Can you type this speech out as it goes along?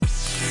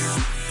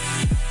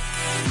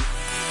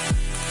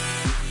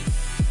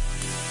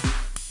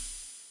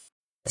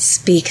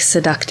Speak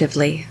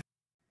seductively.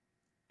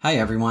 Hi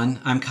everyone,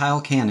 I'm Kyle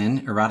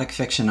Cannon, erotic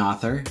fiction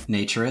author,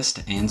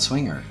 naturist, and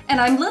swinger.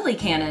 And I'm Lily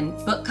Cannon,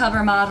 book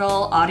cover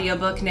model,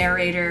 audiobook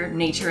narrator,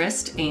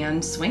 naturist,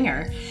 and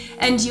swinger.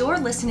 And you're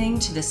listening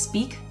to the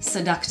Speak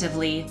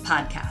Seductively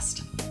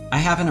podcast. I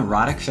have an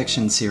erotic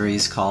fiction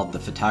series called The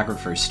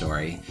Photographer's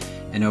Story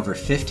and over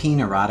 15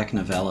 erotic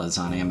novellas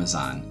on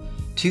Amazon.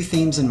 Two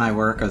themes in my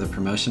work are the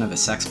promotion of a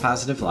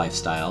sex-positive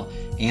lifestyle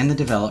and the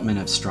development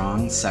of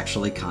strong,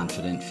 sexually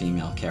confident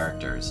female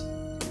characters.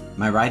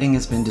 My writing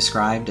has been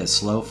described as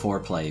slow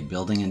foreplay,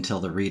 building until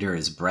the reader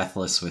is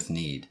breathless with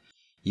need.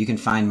 You can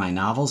find my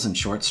novels and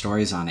short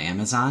stories on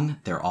Amazon.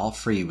 They're all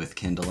free with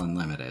Kindle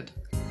Unlimited.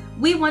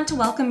 We want to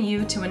welcome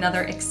you to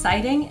another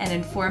exciting and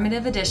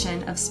informative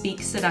edition of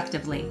Speak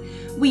Seductively.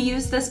 We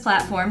use this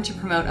platform to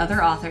promote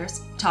other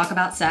authors, talk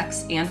about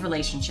sex and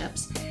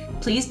relationships.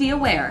 Please be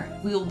aware,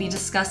 we will be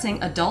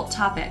discussing adult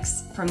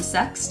topics, from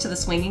sex to the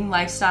swinging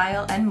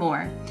lifestyle and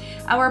more.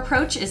 Our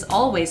approach is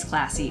always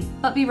classy,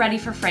 but be ready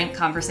for frank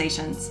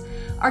conversations.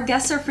 Our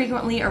guests are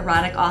frequently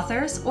erotic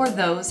authors or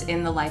those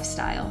in the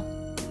lifestyle.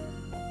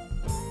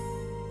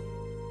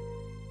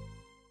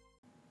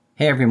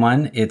 Hey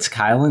everyone, it's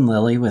Kyle and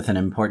Lily with an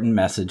important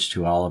message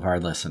to all of our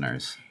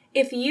listeners.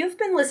 If you've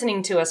been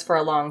listening to us for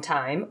a long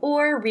time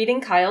or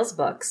reading Kyle's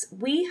books,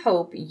 we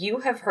hope you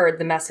have heard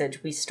the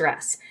message we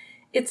stress.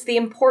 It's the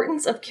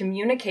importance of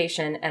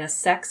communication and a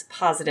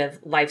sex-positive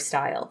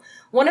lifestyle.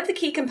 One of the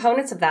key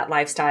components of that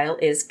lifestyle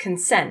is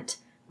consent.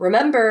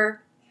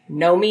 Remember,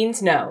 no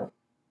means no.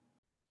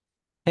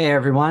 Hey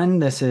everyone,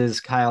 this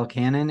is Kyle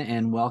Cannon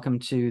and welcome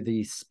to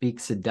the Speak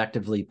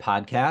Seductively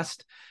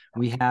podcast.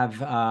 We have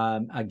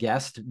a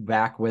guest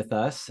back with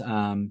us,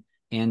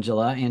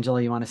 Angela.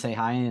 Angela, you want to say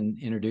hi and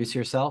introduce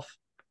yourself?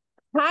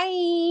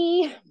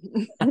 Hi.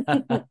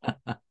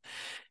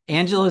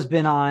 Angela's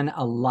been on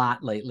a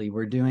lot lately.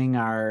 We're doing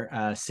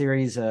our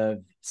series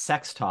of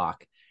sex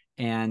talk.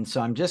 And so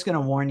I'm just going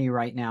to warn you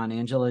right now, and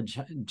Angela,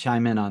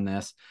 chime in on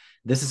this.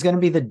 This is going to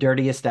be the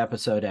dirtiest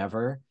episode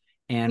ever.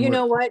 And you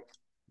know what?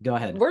 Go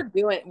ahead.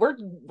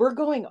 We're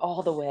going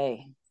all the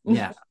way.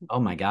 Yeah. Oh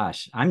my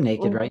gosh. I'm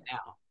naked right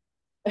now.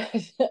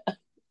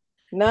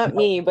 Not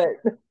me, but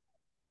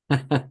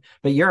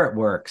but you're at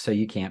work, so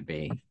you can't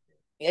be.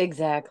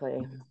 Exactly.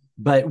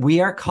 But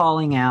we are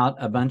calling out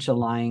a bunch of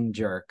lying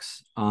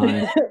jerks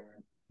on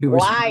who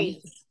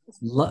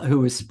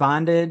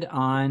responded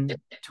on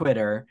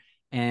Twitter.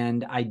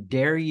 And I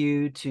dare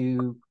you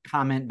to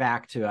comment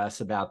back to us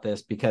about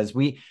this, because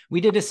we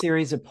did a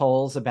series of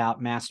polls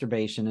about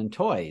masturbation and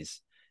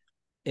toys,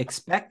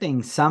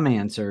 expecting some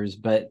answers.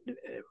 But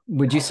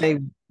would you say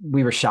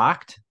we were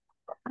shocked?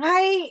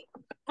 I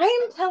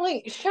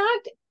am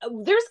shocked.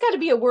 There's got to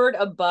be a word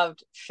above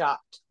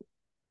shocked.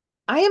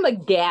 I am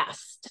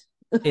aghast.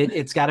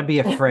 It's got to be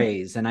a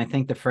phrase, and I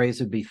think the phrase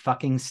would be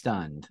fucking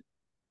stunned.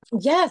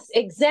 Yes,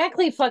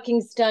 exactly,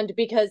 fucking stunned,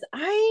 because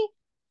I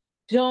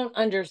don't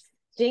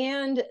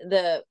understand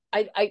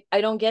I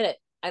don't get it.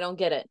 I don't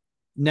get it.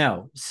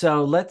 No.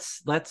 So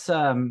let's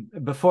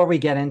before we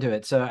get into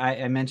it. So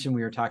I mentioned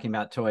we were talking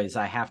about toys.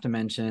 I have to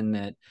mention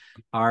that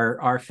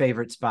our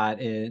favorite spot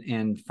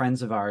and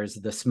friends of ours,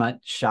 the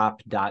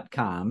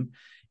smutshop.com.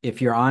 If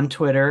you're on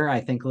Twitter,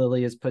 I think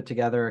Lily has put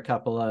together a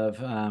couple of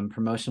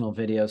promotional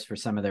videos for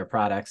some of their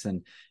products.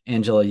 And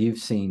Angela, you've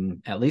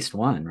seen at least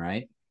one,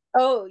 right?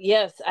 Oh,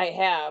 yes, I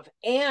have.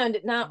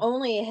 And not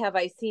only have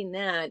I seen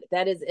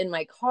that is in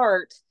my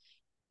cart,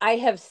 I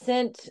have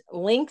sent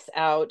links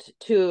out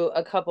to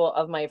a couple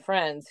of my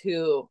friends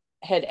who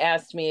had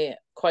asked me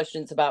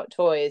questions about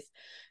toys.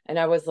 And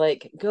I was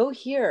like, go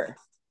here.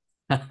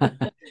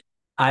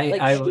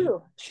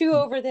 Shoo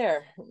over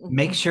there.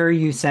 Make sure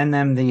you send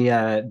them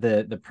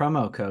the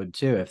promo code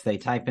too. If they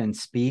type in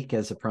 "speak"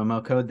 as a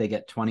promo code, they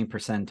get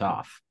 20%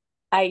 off.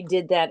 I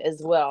did that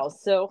as well.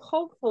 So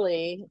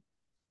hopefully,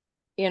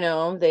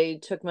 they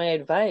took my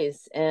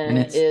advice, and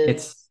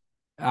it's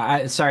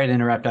sorry to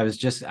interrupt. I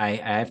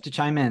have to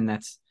chime in.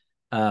 That's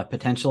a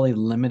potentially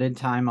limited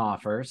time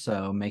offer,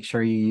 so make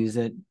sure you use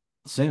it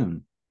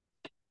soon.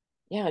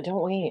 Yeah,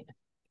 don't wait.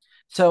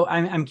 So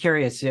I'm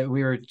curious.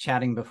 We were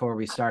chatting before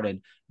we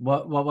started.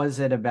 What was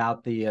it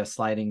about the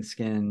sliding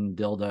skin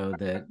dildo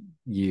that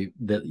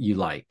you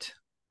liked?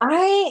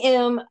 I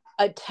am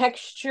a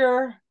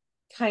texture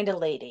kind of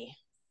lady.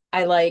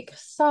 I like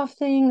soft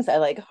things. I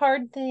like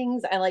hard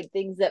things. I like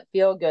things that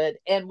feel good.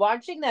 And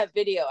watching that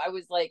video, I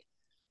was like,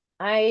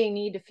 I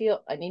need to feel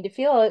it. I need to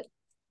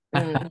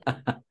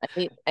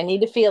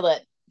feel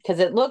it, because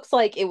it looks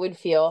like it would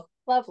feel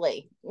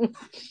lovely.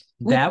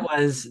 That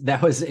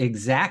was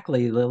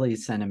exactly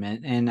Lily's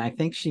sentiment, and I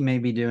think she may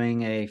be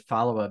doing a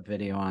follow-up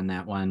video on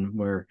that one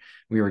where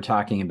we were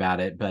talking about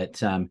it.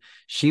 But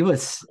she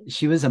was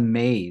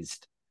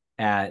amazed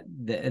at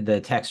the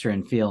texture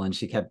and feel, and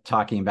she kept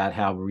talking about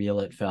how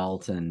real it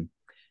felt, and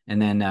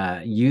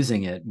then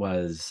using it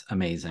was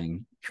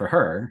amazing for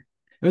her.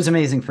 It was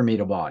amazing for me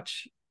to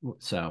watch.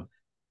 So,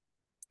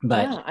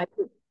 but yeah,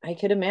 I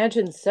could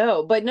imagine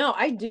so. But no,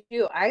 I do.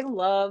 I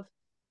love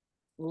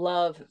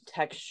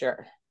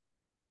texture.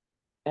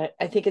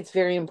 I think it's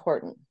very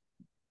important.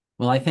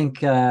 Well, I think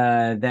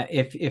that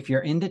if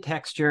you're into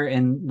texture,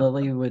 and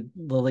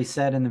Lily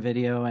said in the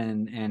video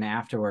and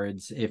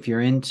afterwards, if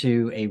you're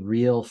into a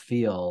real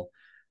feel,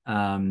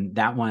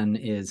 that one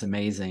is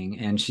amazing.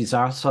 And she's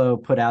also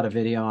put out a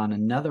video on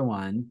another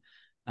one,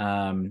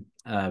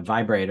 a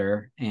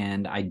vibrator,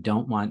 and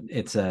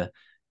it's a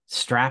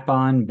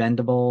strap-on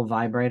bendable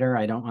vibrator.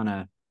 I don't want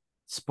to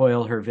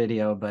spoil her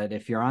video, but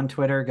if you're on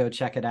Twitter, go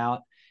check it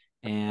out,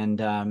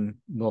 and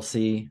we'll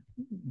see.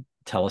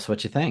 Tell us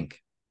what you think.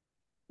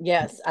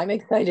 Yes, I'm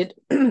excited.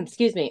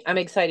 Excuse me. I'm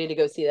excited to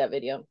go see that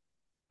video.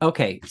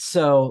 Okay,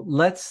 so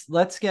let's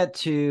get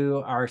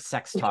to our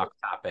sex talk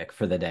topic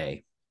for the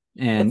day.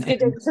 Let's And,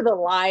 get into the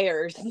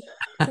liars.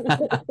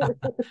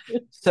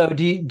 so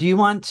do you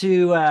want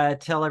to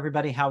tell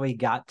everybody how we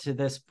got to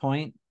this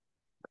point?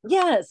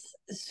 Yes.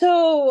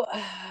 So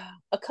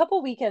a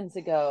couple weekends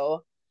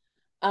ago,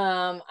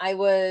 I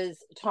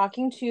was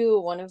talking to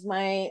one of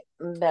my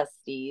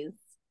besties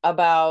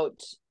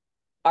about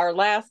our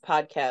last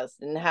podcast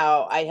and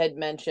how I had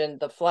mentioned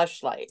the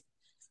fleshlight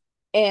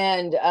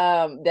and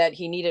that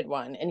he needed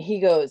one. And he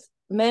goes,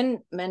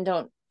 men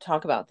don't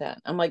talk about that.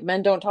 I'm like,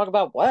 men don't talk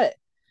about what?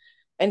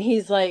 And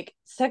he's like,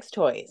 sex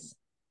toys.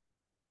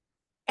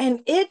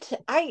 And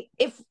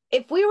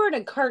if we were in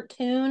a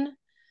cartoon,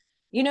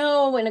 you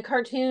know, in a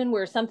cartoon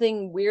where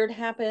something weird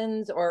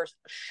happens or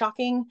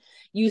shocking,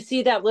 you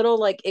see that little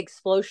like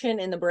explosion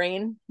in the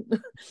brain.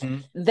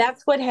 Mhm.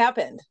 That's what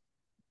happened.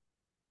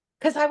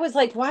 Because I was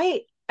like,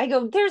 why? I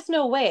go, there's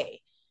no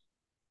way.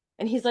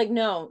 And he's like,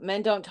 no,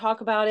 men don't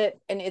talk about it.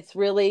 And it's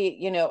really,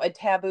 you know, a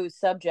taboo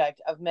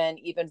subject of men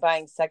even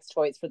buying sex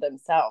toys for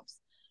themselves.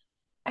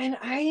 And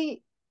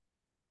I,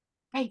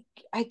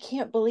 I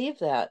can't believe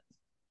that.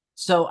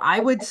 So I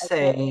would I can't.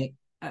 say,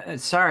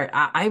 sorry,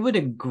 I would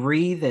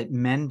agree that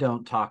men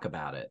don't talk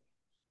about it.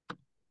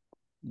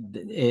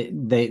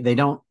 They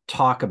don't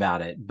talk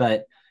about it,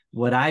 but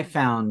what I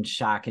found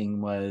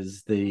shocking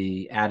was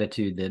the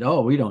attitude that,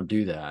 oh, we don't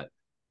do that.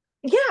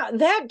 Yeah,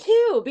 that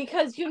too.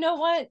 Because you know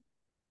what?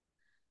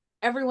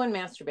 Everyone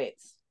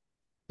masturbates.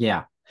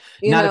 Yeah.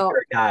 You Not if know,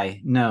 you're a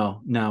guy.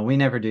 No, no, we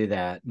never do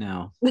that.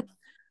 No.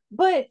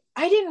 but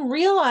I didn't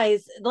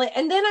realize like,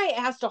 and then I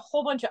asked a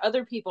whole bunch of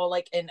other people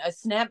like in a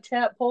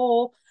Snapchat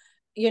poll,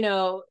 you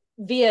know,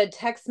 via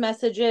text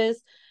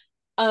messages.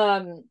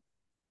 Um,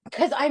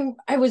 because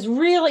I was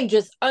really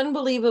just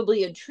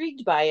unbelievably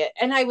intrigued by it.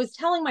 And I was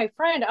telling my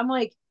friend, I'm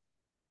like,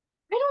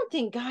 I don't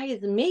think guys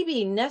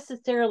maybe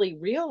necessarily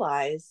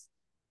realize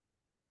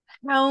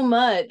how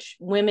much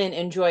women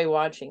enjoy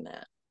watching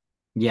that.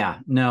 Yeah,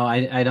 no,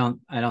 I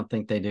don't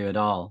think they do at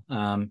all.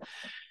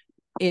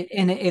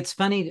 It's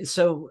funny.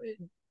 So,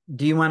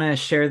 do you want to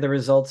share the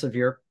results of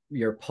your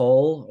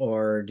poll,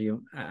 or do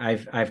you?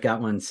 I've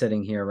got one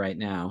sitting here right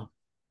now.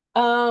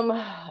 Um,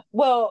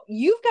 well,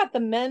 you've got the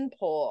men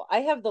poll. I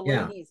have the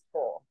Yeah. ladies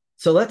poll.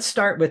 So let's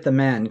start with the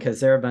men because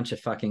they're a bunch of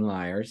fucking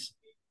liars.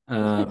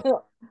 Um,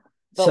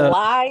 The so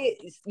lie,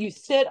 you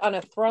sit on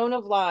a throne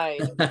of lies,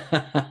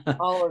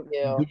 all of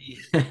you.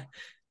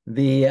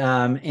 the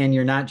and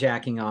you're not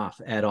jacking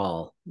off at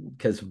all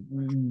because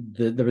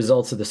the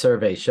results of the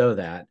survey show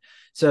that.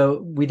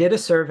 So we did a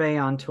survey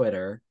on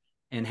Twitter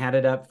and had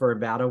it up for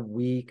about a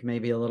week,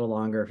 maybe a little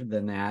longer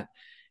than that.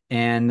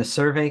 And the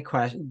survey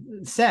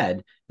question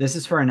said, this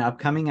is for an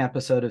upcoming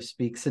episode of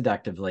Speak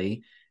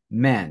Seductively.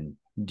 Men,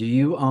 do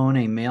you own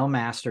a male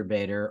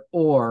masturbator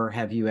or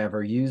have you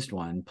ever used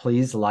one?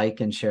 Please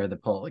like and share the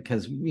poll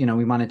because, we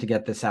wanted to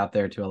get this out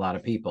there to a lot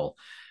of people.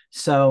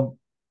 So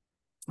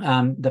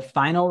the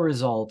final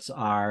results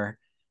are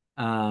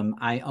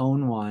I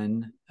own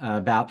one.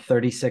 About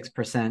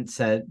 36%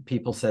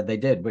 said they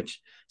did, which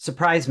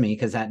surprised me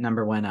because that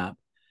number went up.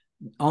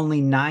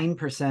 Only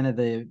 9% of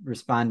the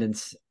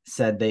respondents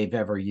said they've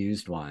ever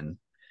used one.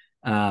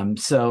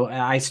 So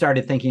I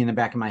started thinking in the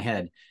back of my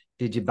head,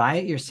 did you buy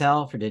it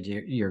yourself or did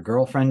your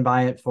girlfriend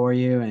buy it for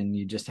you and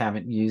you just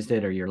haven't used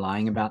it or you're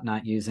lying about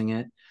not using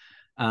it?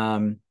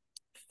 Um,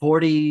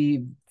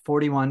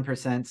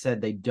 41%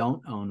 said they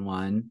don't own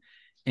one.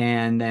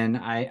 And then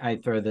I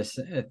throw this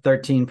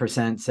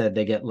 13% said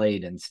they get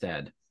laid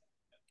instead,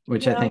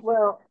 which I Yeah, think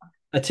well,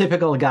 a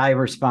typical guy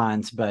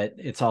response, but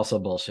it's also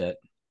bullshit.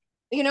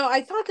 you know,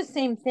 I thought the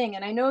same thing,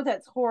 and I know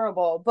that's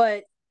horrible,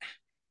 but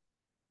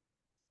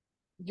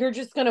you're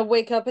just gonna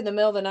wake up in the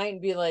middle of the night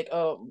and be like,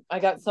 "Oh, I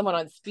got someone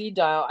on speed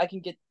dial.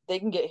 They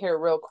can get here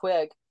real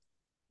quick."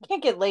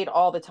 Can't get laid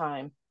all the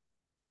time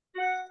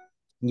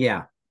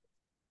Yeah.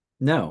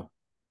 No.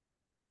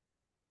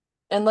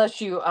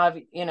 unless you,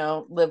 you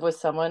know, live with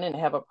someone and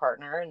have a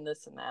partner and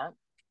this and that.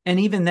 And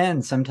even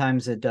then,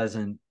 sometimes it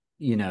doesn't,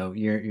 you're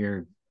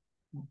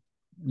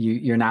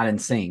not in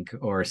sync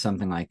or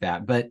something like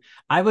that. But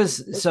I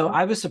was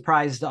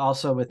surprised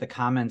also with the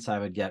comments I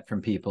would get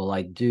from people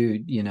like,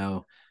 dude,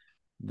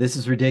 this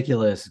is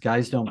ridiculous.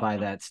 Guys don't buy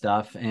that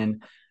stuff.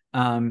 And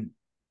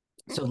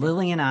so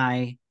Lily and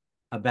I,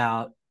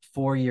 about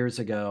 4 years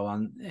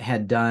ago,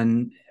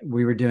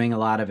 we were doing a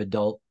lot of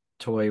adult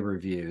toy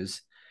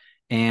reviews.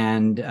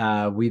 and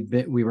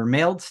we were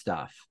mailed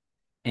stuff.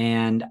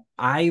 And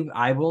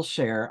I will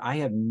share, I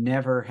have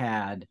never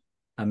had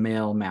a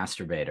male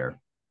masturbator.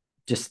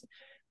 Just,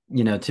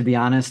 to be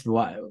honest,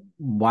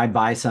 why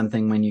buy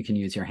something when you can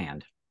use your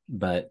hand?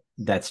 But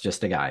that's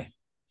just a guy.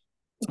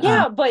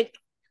 Yeah, but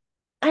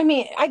I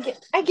mean, I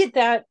get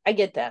that. I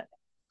get that.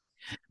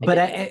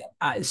 But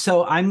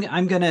so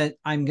I'm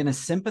gonna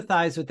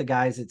sympathize with the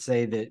guys that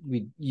say that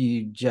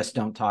you just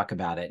don't talk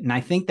about it, and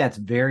I think that's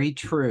very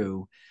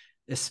true,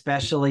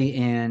 especially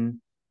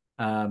in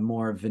a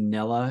more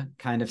vanilla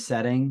kind of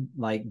setting.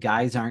 Like,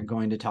 guys aren't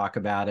going to talk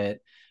about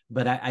it,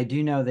 but I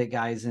do know that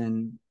guys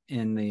in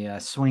the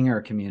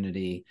swinger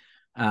community,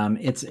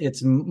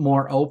 it's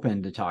more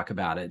open to talk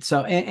about it.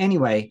 So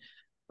anyway,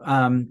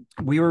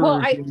 we were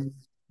Well,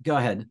 go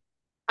ahead.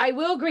 I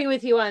will agree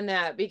with you on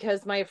that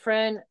because my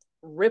friend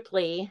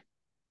Ripley,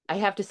 I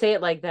have to say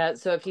it like that.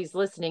 So if he's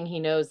listening, he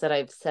knows that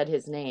I've said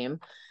his name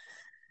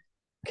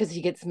because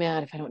he gets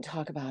mad if I don't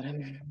talk about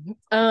him.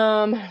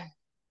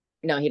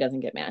 No, he doesn't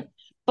get mad.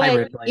 Hi, But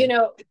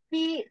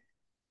Ripley.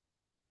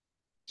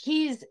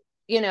 He's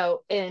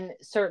in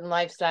certain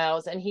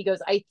lifestyles, and he goes,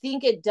 I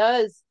think it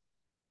does.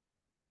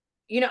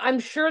 I'm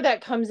sure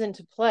that comes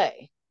into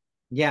play.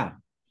 Yeah,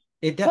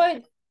 it does.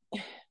 But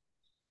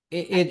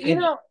It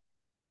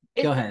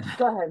go ahead.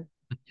 Go ahead.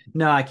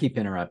 No, I keep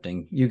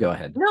interrupting. You go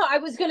ahead. No, I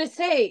was gonna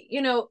say,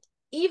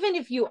 even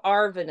if you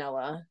are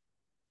vanilla,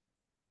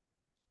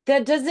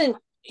 that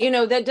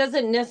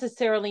doesn't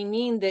necessarily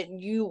mean that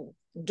you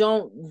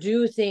don't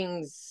do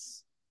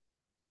things.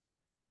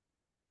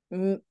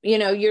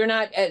 You're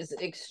not as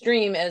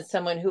extreme as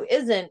someone who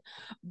isn't,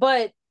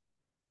 but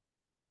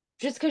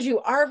just because you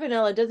are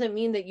vanilla doesn't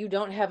mean that you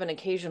don't have an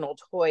occasional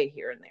toy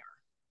here and there.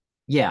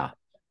 Yeah.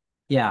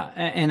 Yeah.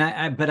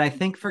 And but I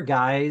think for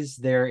guys,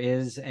 there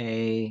is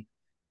a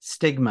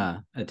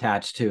stigma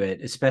attached to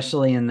it,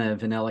 especially in the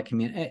vanilla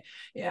community.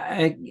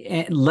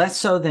 Less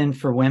so than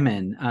for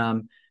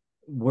women.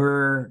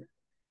 We're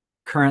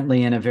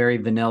currently in a very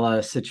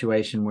vanilla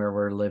situation where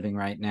we're living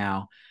right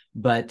now.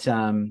 But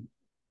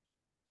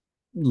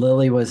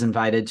Lily was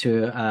invited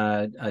to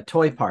a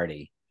toy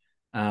party,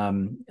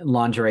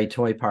 lingerie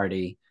toy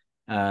party,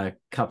 a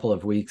couple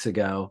of weeks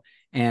ago,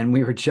 and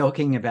we were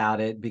joking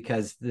about it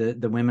because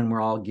the women were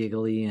all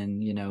giggly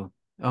and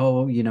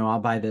oh, I'll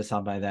buy this,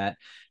 I'll buy that,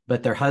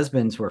 but their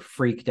husbands were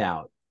freaked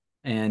out,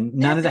 and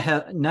none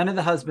of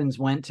the husbands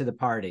went to the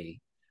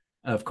party.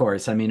 Of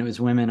course, I mean, it was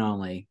women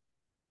only.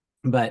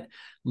 But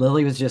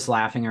Lily was just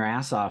laughing her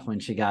ass off when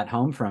she got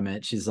home from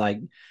it. She's like,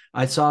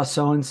 I saw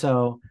so and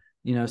so,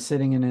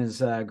 sitting in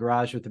his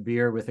garage with a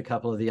beer with a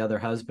couple of the other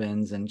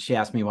husbands. And she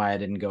asked me why I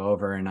didn't go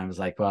over. And I was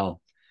like,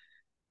 well,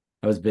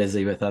 I was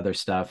busy with other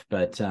stuff.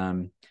 But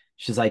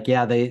she's like,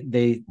 yeah,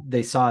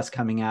 they saw us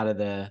coming out of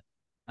the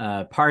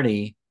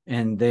party,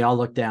 and they all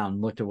looked down,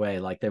 looked away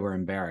like they were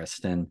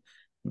embarrassed. And,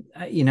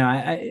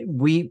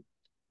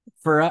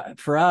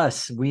 for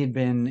us, we had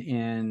been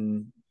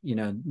in,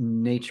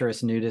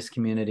 naturist nudist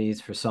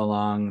communities for so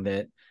long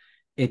that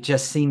it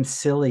just seems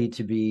silly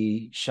to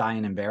be shy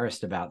and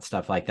embarrassed about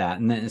stuff like that,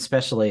 and then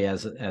especially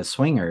as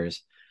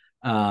swingers.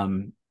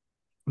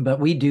 But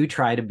we do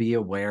try to be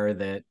aware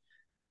that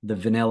the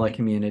vanilla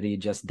community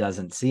just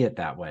doesn't see it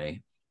that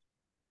way.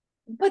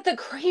 But the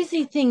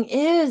crazy thing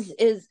is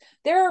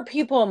there are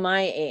people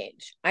my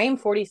age. I am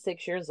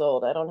 46 years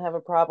old. I don't have a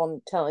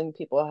problem telling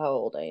people how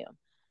old I am.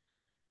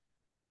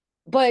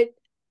 But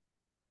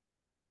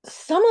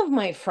some of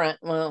my friends,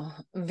 well,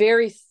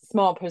 very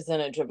small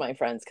percentage of my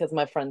friends, because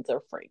my friends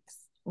are freaks.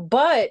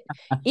 But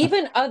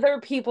even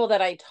other people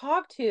that I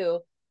talk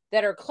to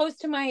that are close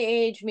to my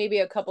age, maybe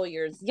a couple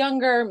years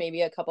younger,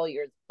 maybe a couple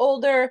years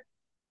older,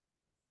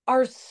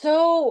 are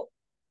so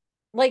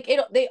like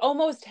they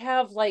almost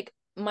have like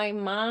my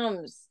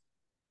mom's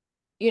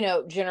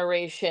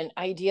generation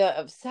idea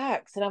of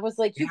sex. And I was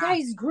like, you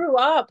guys grew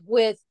up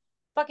with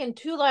fucking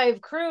Two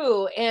Live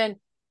Crew and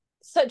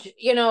such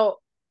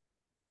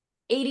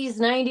 80s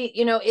 90s,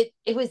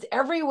 it was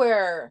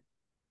everywhere.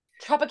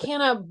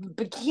 Tropicana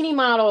bikini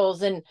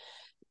models and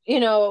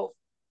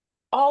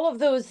all of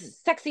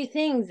those sexy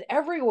things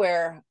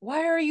everywhere.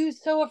 Why are you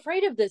so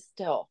afraid of this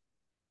still?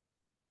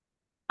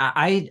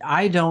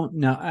 I don't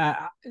know.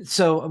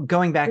 So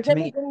going back to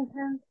me,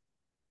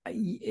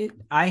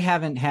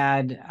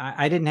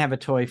 I didn't have a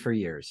toy for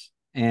years.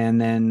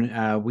 And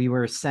then we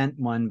were sent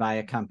one by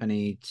a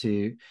company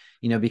to,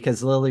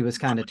 because Lily was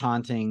kind of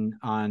taunting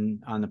on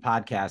the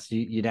podcast.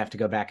 You'd have to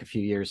go back a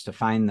few years to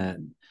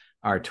find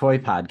our toy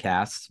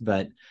podcasts.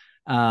 But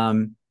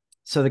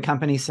so the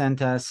company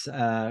sent us,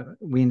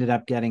 we ended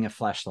up getting a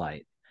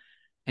fleshlight.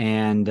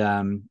 And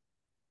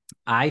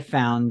I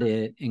found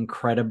it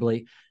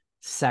incredibly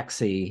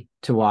sexy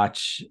to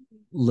watch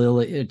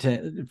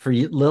for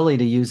Lily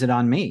to use it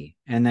on me,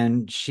 and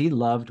then she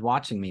loved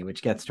watching me,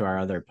 which gets to our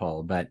other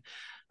poll. But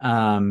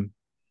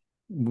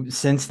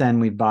since then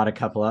we've bought a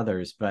couple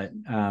others. But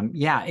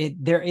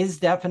there is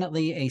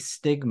definitely a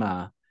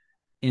stigma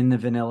in the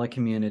vanilla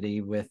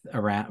community with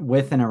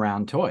and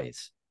around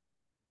toys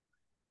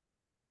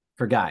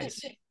for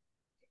guys.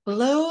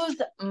 blows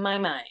my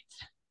mind.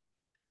 It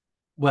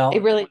Well,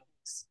 really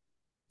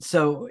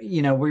so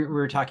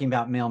we're talking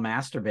about male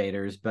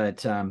masturbators,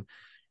 but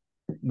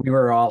we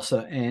were also,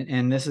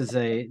 and this is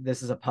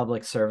a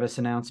public service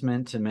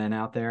announcement to men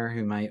out there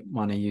who might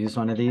want to use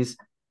one of these.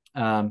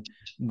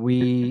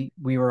 We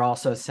were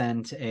also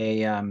sent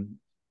a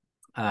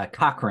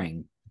cock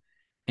ring,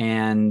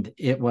 and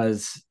it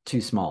was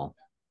too small,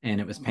 and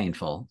it was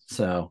painful.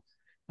 So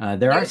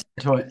there are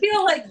I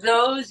feel like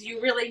those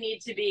you really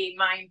need to be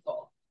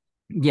mindful.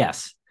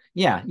 yes,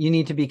 yeah, you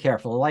need to be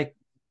careful. Like,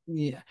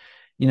 yeah,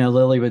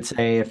 Lily would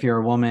say, if you're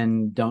a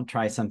woman, don't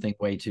try something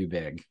way too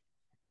big.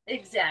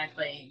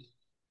 Exactly.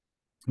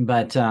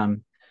 But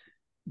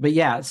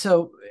yeah,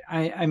 so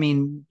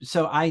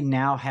so I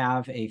now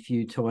have a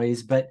few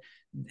toys, but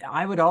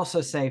I would also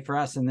say for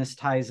us, and this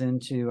ties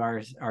into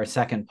our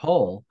second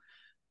poll,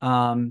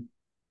 um,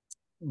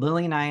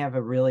 Lily and I have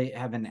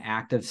an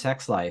active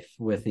sex life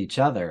with each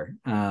other.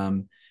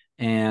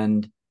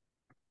 And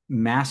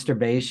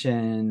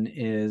masturbation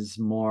is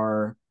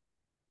more,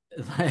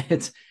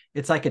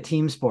 it's like a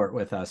team sport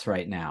with us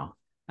right now.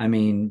 I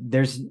mean,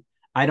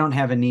 I don't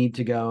have a need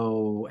to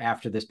go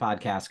after this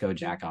podcast, go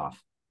jack off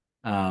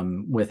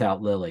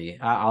without Lily.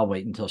 I'll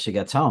wait until she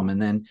gets home.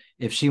 And then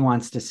if she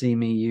wants to see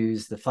me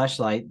use the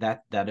fleshlight,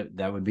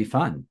 that would be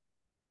fun.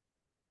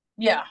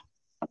 Yeah.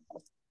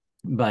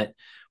 But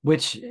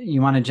which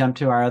you want to jump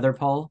to our other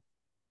poll?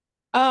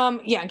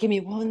 Yeah, give me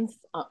one.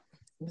 I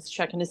was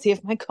checking to see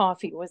if my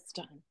coffee was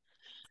done.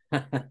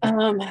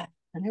 And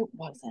it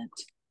wasn't.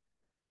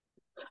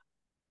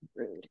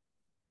 Rude.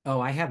 Oh,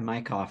 I have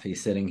my coffee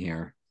sitting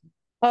here.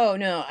 Oh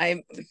no,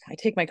 I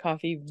take my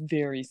coffee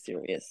very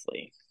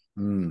seriously.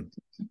 Mm.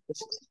 If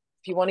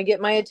you want to get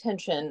my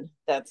attention,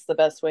 that's the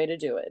best way to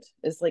do it.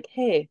 Is like,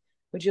 hey,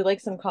 would you like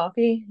some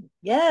coffee?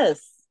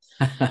 Yes.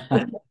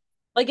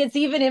 Like it's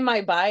even in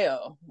my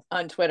bio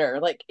on Twitter.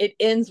 Like it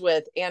ends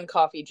with "and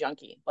coffee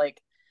junkie." Like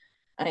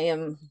I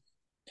am.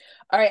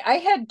 All right, I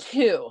had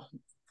two.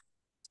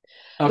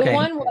 The Okay.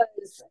 one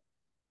was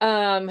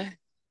um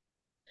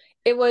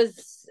it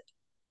was,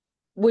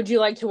 would you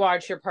like to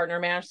watch your partner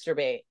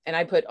masturbate? And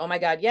I put, oh my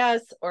God,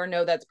 yes, or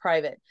no, that's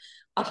private.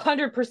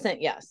 100%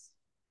 yes.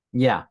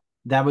 Yeah,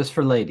 that was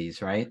for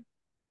ladies, right?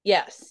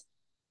 Yes.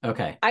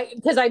 Okay.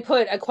 Because I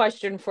put a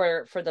question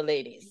for the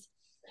ladies.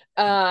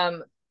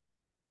 Um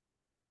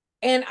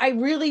and I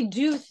really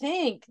do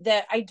think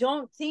that I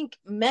don't think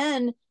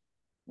men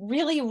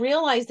really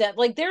realize that.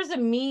 Like there's a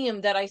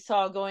meme that I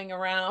saw going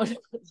around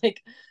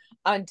like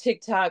on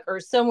TikTok or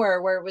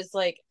somewhere where it was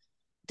like,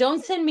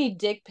 don't send me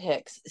dick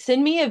pics.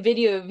 Send me a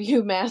video of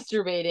you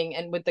masturbating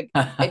and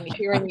and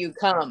hearing you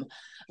come.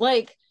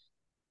 Like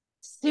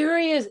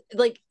serious,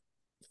 like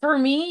for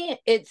me,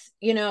 it's,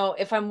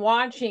 if I'm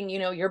watching,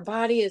 your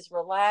body is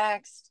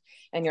relaxed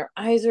and your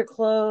eyes are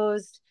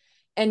closed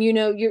and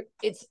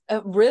it's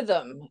a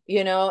rhythm,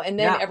 and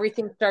then Yeah.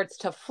 everything starts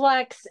to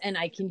flex and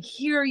I can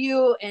hear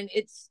you and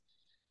it's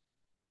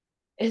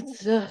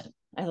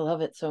I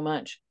love it so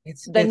much. The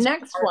It's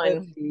next part of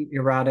one, the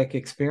erotic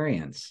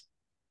experience.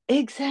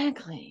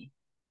 exactly.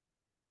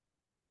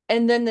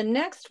 And then the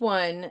next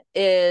one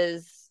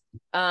is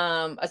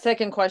a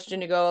second question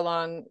to go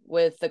along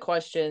with the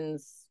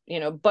questions,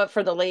 but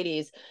for the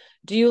ladies,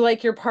 do you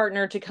like your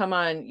partner to come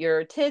on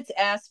your tits,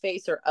 ass,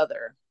 face, or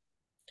other?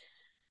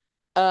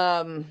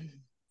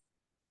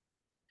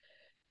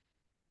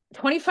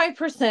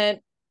 25%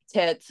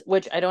 tits,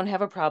 which I don't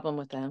have a problem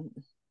with them.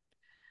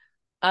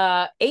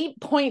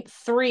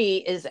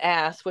 8.3 is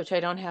ass, which I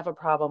don't have a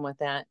problem with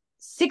that.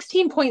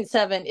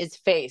 16.7 is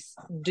face.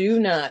 Do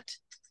not,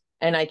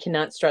 and I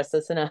cannot stress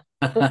this enough,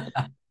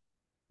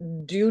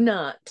 do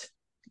not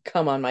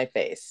come on my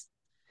face.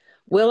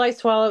 Will I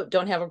swallow?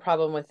 Don't have a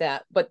problem with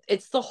that. But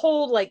it's the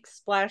whole like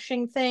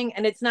splashing thing.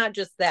 And it's not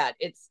just that,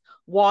 it's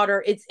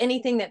water, it's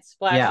anything that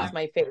splashes Yeah.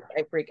 my face.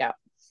 I freak out.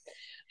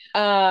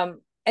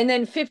 And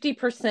then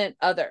 50%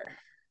 other,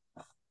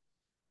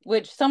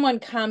 which someone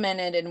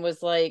commented and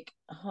was like,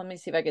 oh, let me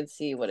see if I can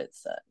see what it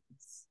says.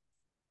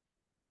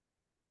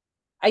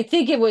 I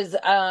think it was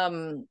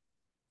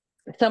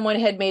someone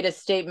had made a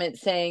statement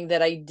saying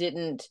that I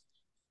didn't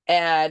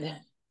add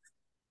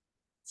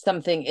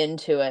something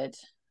into it.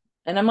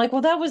 And I'm like,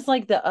 well, that was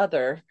like the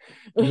other.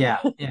 Yeah.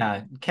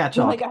 Yeah. Catch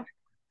I'm all. like, I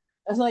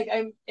was like,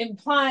 I'm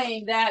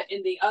implying that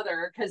in the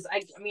other because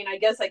I mean, I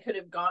guess I could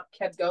have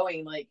kept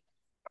going like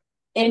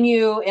in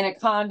you in a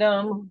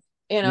condom,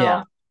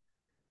 Yeah.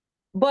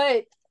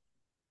 But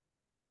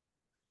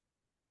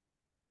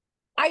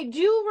I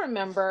do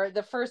remember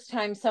the first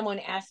time someone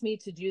asked me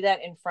to do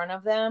that in front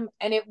of them,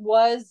 and it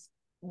was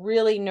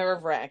really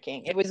nerve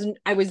wracking.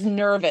 I was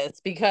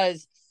nervous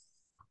because,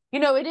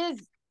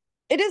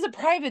 it is a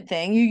private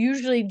thing. You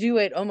usually do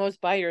it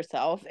almost by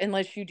yourself,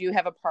 unless you do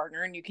have a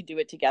partner and you can do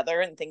it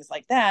together and things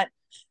like that.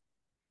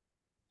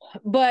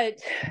 But,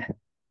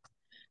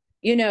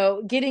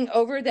 getting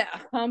over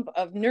that hump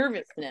of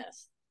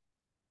nervousness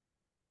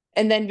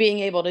and then being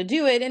able to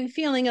do it and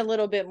feeling a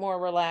little bit more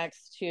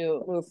relaxed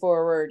to move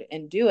forward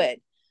and do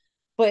it.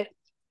 But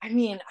I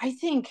mean, I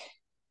think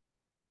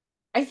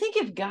I think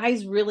if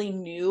guys really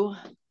knew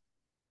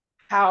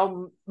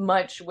how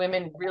much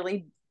women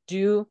really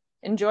do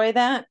enjoy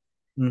that,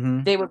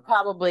 Mm-hmm. they would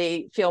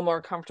probably feel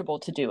more comfortable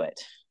to do it.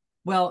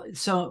 Well,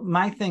 so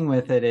my thing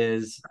with it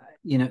is,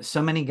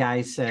 so many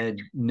guys said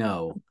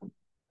no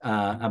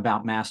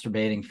about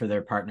masturbating for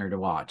their partner to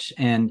watch.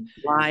 And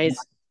Lies.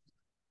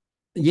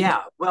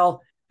 yeah,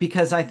 well,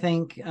 because I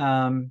think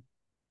how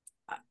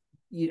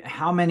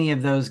many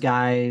of those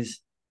guys,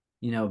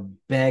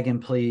 beg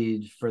and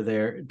plead for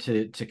their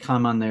to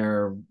come on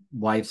their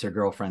wife's or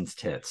girlfriend's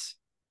tits,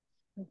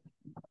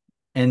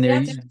 and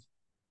they're That's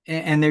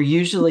and they're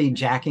usually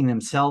jacking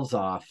themselves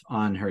off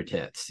on her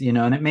tits,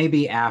 and it may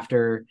be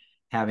after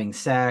having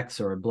sex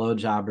or a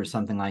blowjob or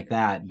something like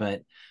that.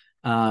 But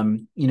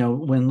when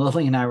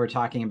Lily and I were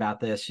talking about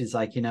this, she's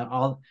like,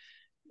 a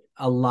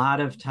lot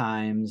of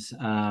times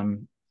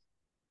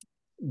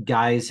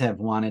guys have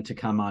wanted to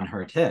come on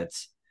her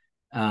tits.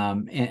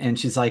 And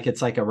she's like,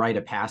 it's like a rite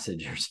of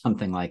passage or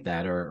something like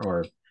that,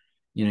 or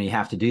you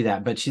have to do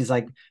that. But she's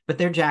like, but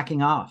they're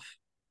jacking off,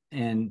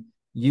 and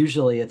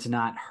usually it's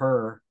not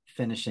her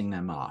finishing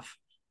them off.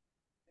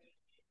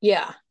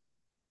 yeah.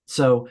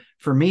 So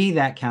for me,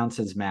 that counts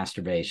as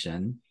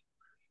masturbation.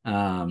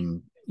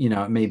 It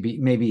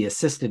maybe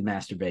assisted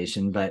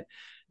masturbation, but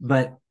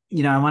I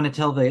want to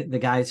tell the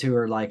guys who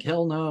are like,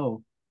 hell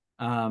no.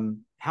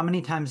 How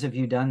many times have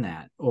you done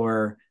that?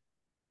 Or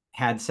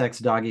had sex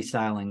doggy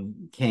style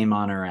and came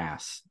on her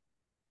ass?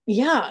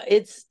 Yeah,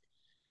 it's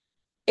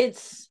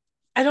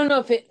I don't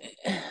know if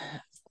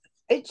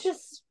it's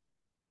just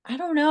I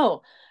don't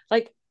know.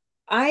 Like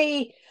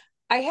I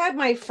I had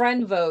my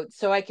friend vote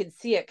so I could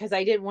see it because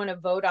I didn't want to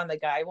vote on the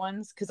guy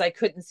ones because I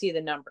couldn't see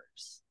the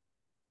numbers.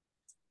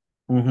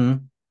 Mm-hmm.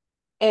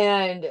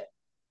 And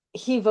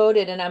he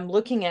voted and I'm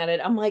looking at it.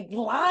 I'm like,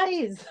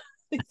 lies.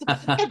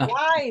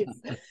 Lies.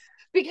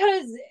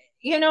 Because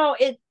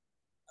it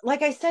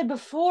like I said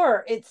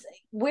before, it's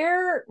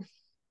wherein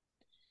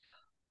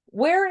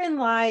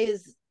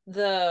lies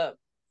the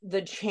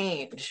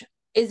change.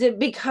 Is it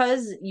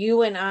because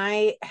you and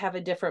I have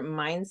a different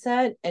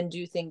mindset and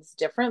do things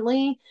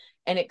differently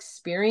and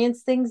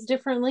experience things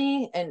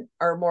differently and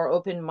are more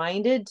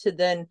open-minded to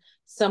than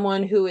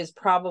someone who is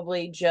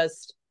probably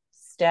just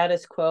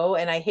status quo?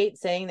 And I hate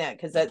saying that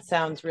because that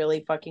sounds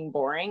really fucking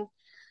boring,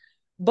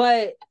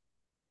 but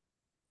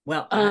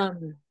Well,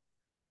 um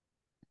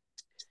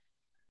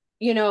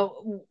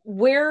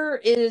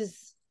where's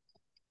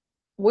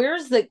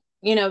the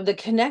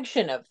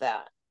connection of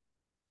that?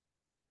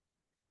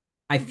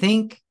 I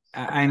think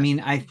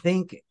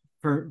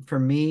for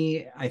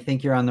me, I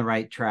think you're on the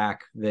right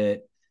track,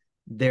 that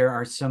there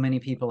are so many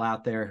people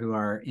out there who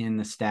are in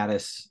the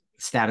status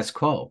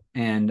quo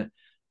and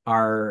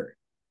are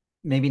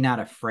maybe not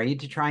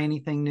afraid to try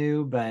anything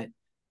new, but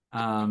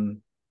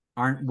um,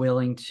 aren't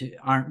willing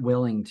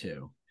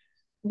to.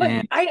 But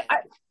And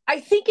I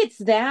think it's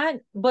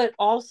that, but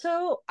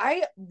also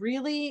I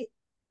really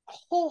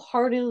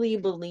wholeheartedly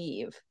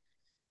believe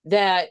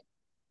that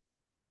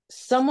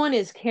somebody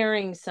has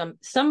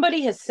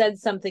said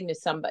something to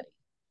somebody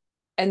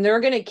and they're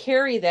going to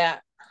carry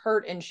that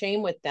hurt and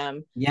shame with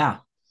them. yeah,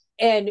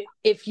 And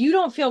if you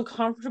don't feel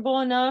comfortable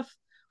enough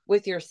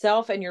with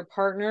yourself and your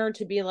partner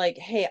to be like,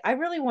 hey, I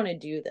really want to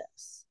do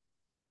this,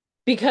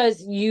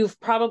 because you've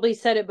probably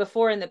said it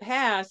before in the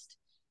past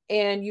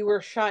and you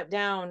were shot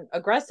down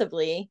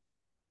aggressively.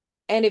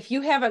 And if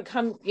you haven't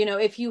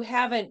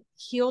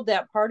healed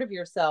that part of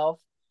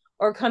yourself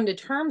or come to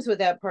terms with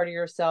that part of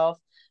yourself,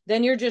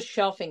 then you're just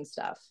shelving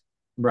stuff.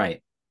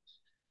 right.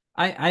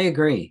 I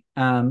agree.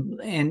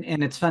 And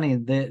it's funny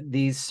that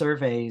these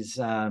surveys,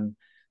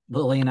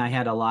 Lily and I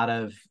had a lot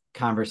of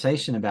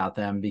conversation about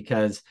them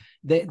because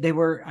they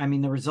were, I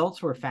mean, the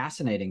results were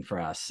fascinating for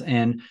us.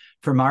 And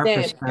from our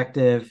Same.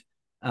 perspective,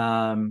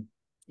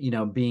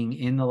 being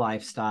in the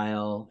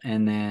lifestyle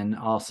and then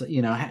also,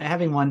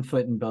 having one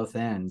foot in both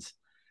ends,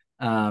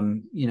 I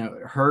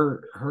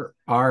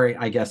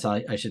guess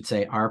I should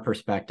say our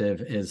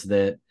perspective is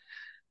that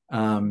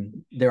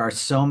there are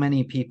so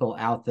many people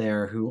out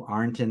there who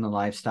aren't in the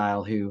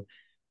lifestyle who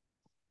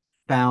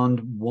found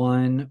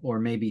one or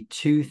maybe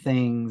two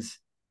things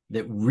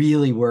that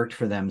really worked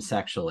for them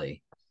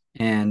sexually,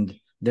 and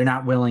they're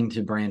not willing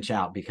to branch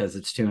out because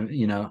it's too,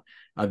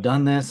 I've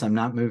done this, I'm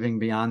not moving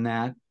beyond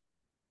that.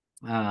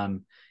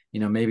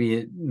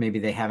 Maybe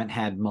they haven't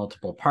had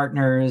multiple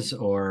partners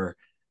or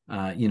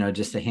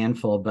just a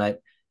handful,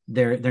 but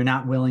they're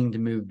not willing to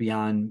move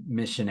beyond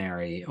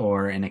missionary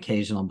or an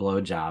occasional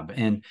blowjob.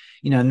 And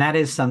that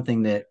is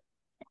something that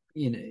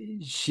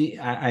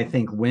I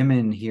think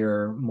women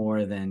hear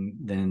more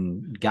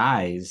than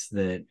guys,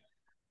 that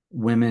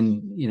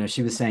women,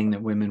 she was saying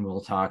that women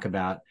will talk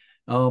about,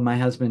 oh, my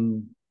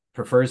husband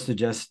prefers to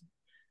just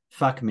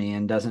fuck me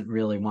and doesn't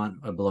really want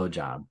a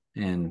blowjob.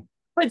 And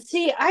But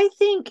see, I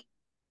think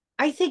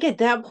at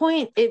that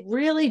point it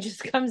really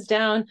just comes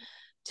down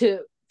to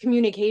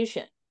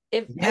communication.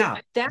 If yeah,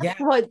 that's yeah,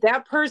 what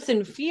that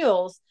person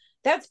feels,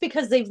 that's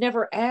because they've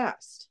never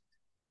asked.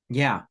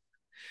 yeah.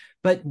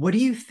 But what do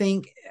you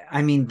think?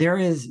 I mean, there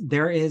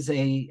is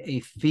a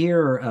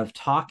fear of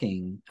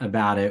talking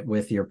about it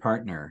with your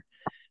partner.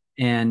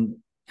 And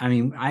I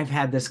mean, I've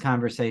had this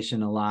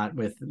conversation a lot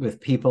with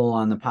people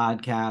on the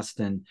podcast,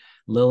 and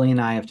Lily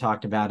and I have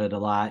talked about it a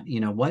lot.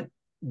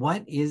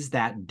 What is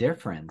that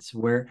difference?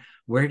 Where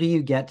do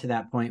you get to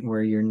that point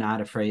where you're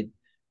not afraid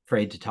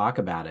to talk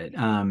about it?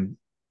 And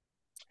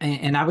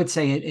I would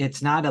say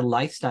it's not a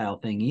lifestyle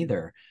thing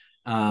either.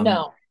 Um,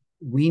 No.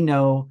 we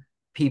know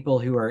people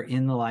who are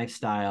in the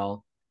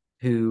lifestyle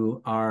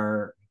who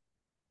are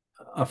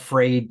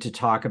afraid to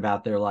talk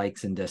about their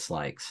likes and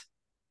dislikes.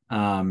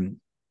 Um,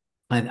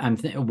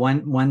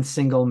 one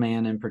single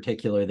man in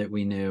particular that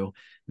we knew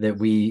that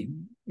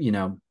you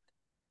know,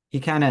 he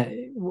kind of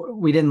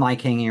we didn't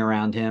like hanging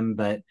around him,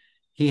 but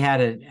he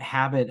had a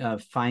habit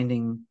of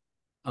finding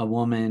a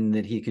woman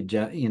that he could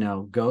just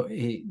go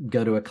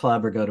to a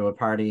club or go to a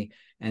party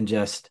and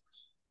just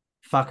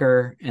fuck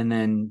her and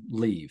then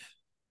leave.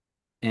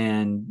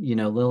 And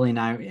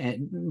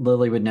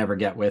Lily would never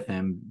get with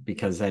him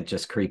because that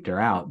just creeped her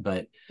out.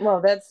 But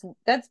Well,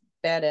 that's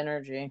bad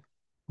energy.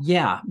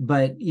 yeah,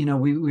 but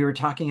we were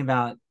talking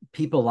about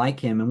people like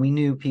him, and we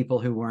knew people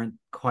who weren't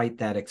quite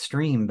that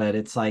extreme. But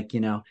it's like,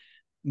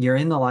 you're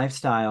in the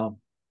lifestyle,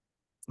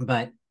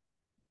 but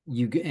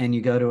you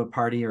go to a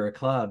party or a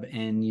club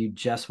and you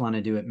just want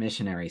to do it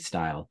missionary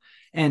style.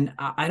 And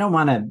I don't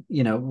want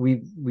to,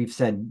 we've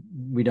said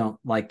we don't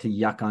like to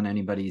yuck on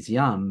anybody's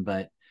yum,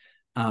 but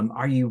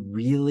are you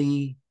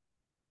really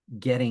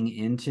getting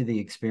into the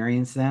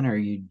experience then, or are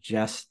you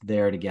just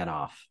there to get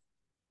off?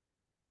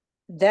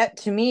 That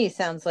to me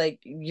sounds like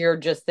you're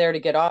just there to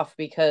get off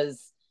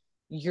because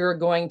you're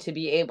going to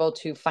be able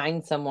to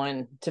find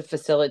someone to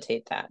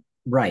facilitate that.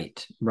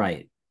 Right,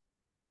 right.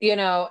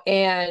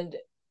 And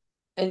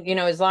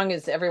as long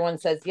as everyone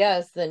says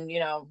yes, then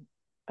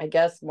I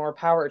guess more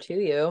power to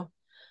you.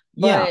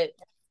 Yeah. But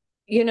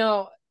you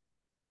know,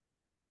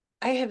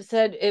 I have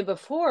said it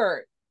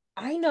before,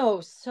 I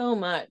know so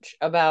much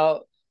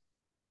about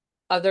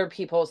other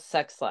people's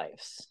sex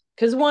lives.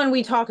 Because one,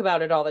 we talk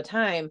about it all the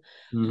time,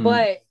 Hmm.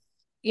 but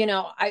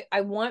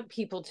I want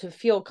people to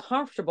feel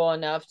comfortable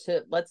enough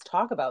to let's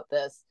talk about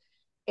this.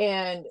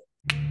 And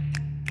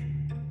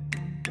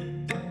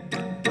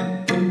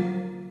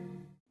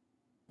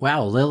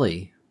Wow,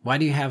 Lily, why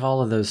do you have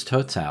all of those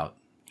totes out?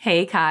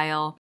 Hey,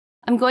 Kyle.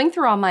 I'm going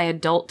through all my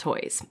adult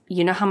toys.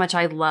 You know how much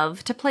I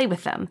love to play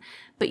with them.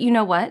 But you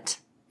know what?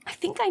 I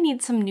think I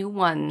need some new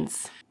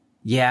ones.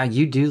 Yeah,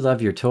 you do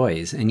love your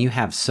toys, and you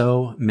have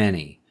so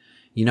many.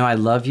 I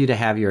love you to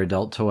have your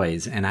adult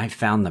toys, and I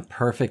found the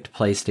perfect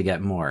place to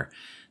get more.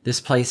 This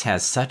place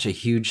has such a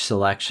huge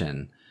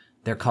selection.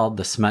 They're called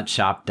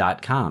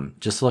thesmutshop.com.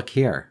 Just look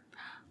here.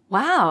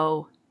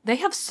 Wow, they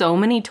have so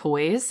many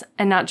toys,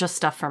 and not just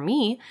stuff for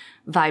me.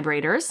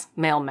 Vibrators,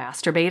 male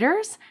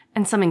masturbators,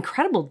 and some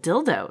incredible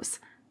dildos.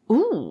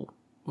 Ooh,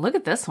 look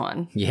at this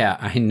one. Yeah,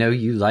 I know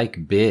you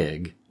like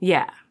big.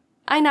 Yeah,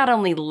 I not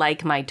only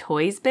like my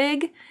toys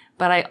big,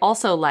 but I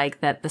also like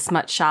that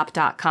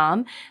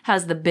thesmutshop.com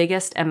has the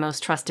biggest and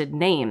most trusted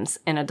names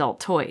in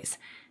adult toys.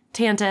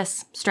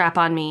 Tantus, Strap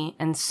On Me,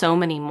 and so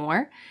many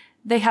more.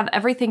 They have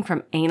everything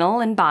from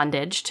anal and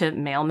bondage to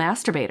male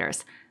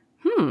masturbators.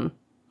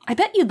 I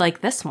bet you'd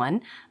like this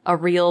one. A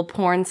real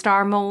porn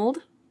star mold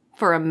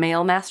for a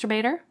male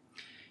masturbator.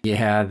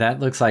 Yeah, that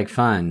looks like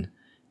fun.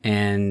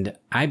 And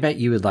I bet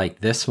you would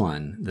like this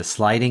one, the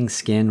sliding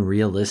skin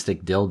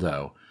realistic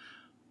dildo.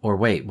 Or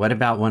wait, what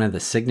about one of the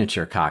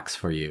signature cocks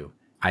for you?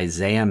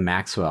 Isaiah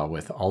Maxwell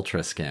with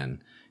Ultra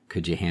Skin.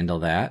 Could you handle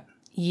that?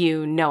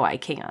 You know I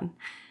can.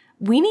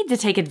 We need to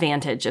take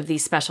advantage of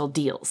these special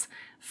deals.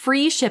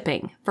 Free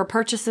shipping for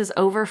purchases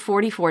over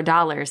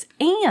 $44.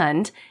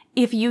 And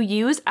if you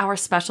use our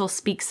special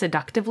Speak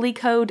Seductively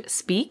code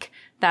SPEAK,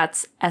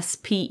 that's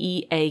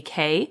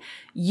SPEAK,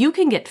 you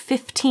can get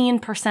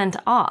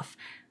 15% off.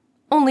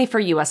 Only for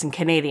US and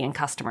Canadian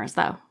customers,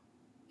 though.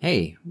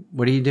 Hey,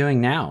 what are you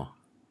doing now?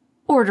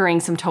 Ordering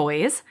some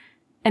toys.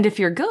 And if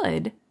you're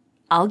good,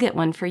 I'll get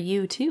one for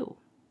you, too.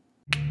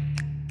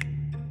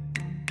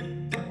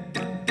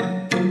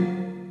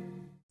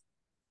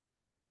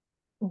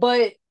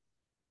 but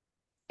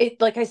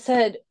like I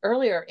said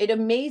earlier, it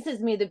amazes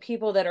me the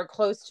people that are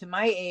close to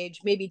my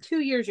age, maybe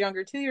 2 years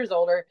younger, 2 years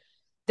older,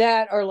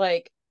 that are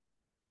like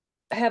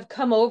have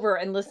come over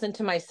and listened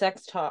to my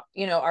sex talk,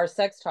 our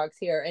sex talks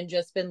here, and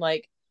just been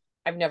like,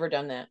 I've never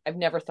done that. I've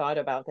never thought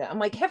about that. I'm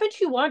like, haven't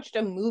you watched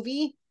a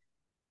movie,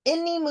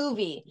 any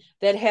movie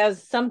that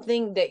has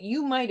something that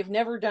you might have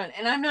never done?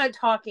 And I'm not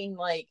talking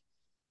like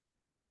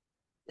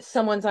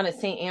someone's on a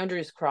St.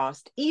 Andrew's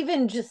cross,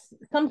 even just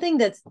something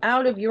that's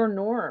out of your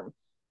norm.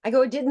 I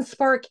go, it didn't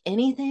spark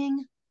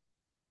anything.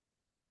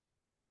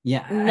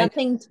 Yeah,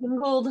 Nothing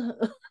tingled.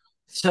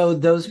 so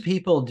those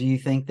people, do you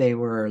think they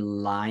were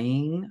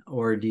lying,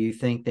 or do you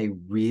think they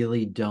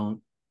really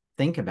don't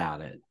think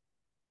about it?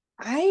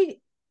 I,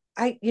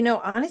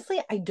 honestly,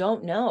 I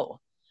don't know.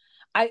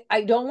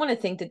 I don't want to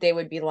think that they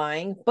would be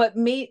lying, but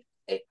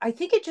I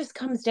think it just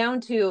comes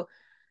down to,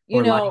 you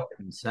Or lying know,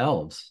 to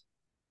themselves?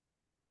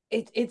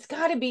 it's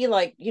got to be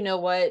like, you know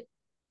what,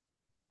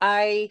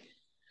 I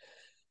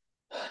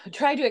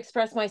try to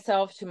express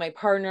myself to my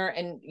partner,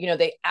 and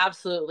they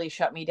absolutely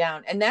shut me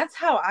down. And that's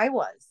how I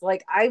was.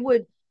 Like, I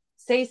would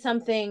say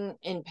something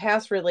in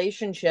past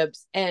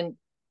relationships, and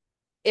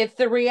if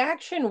the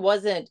reaction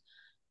wasn't,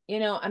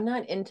 I'm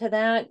not into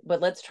that,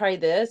 but let's try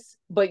this,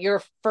 but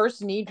your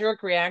first knee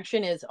jerk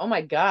reaction is, oh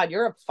my god,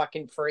 you're a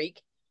fucking freak.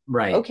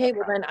 Right. Okay,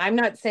 well then I'm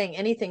not saying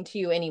anything to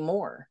you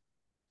anymore.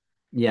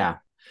 Yeah.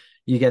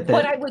 You get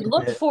But that. I would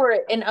look for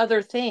it in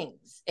other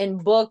things, in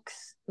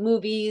books,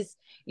 movies.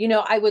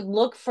 I would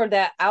look for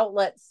that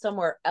outlet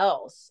somewhere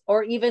else,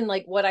 or even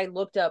like what I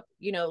looked up,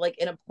 like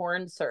in a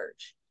porn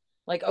search.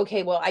 Like,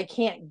 okay, well, I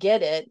can't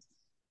get it.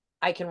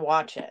 I can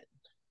watch it.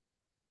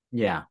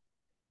 Yeah.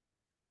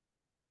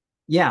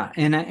 Yeah.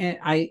 And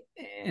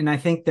I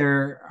think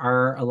there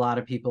are a lot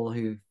of people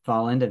who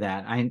fall into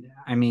that.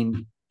 I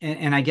mean,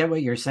 and I get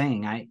what you're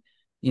saying.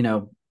 You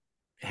know,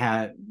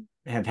 have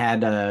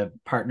had a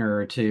partner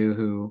or two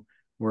who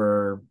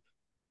were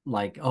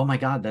like, oh my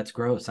God, that's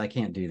gross. I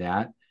can't do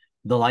that.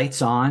 The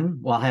lights on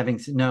while having,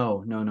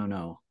 no, no, no,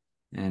 no.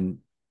 And,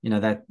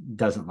 that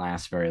doesn't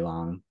last very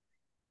long.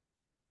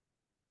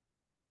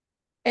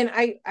 And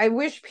I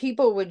wish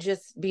people would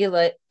just be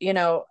like,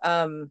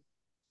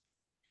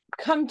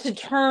 come to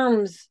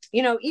terms,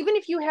 even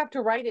if you have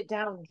to write it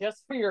down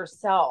just for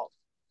yourself,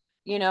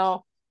 you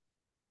know,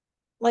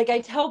 like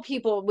I tell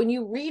people, when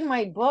you read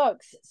my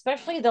books,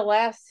 especially the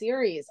last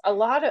series,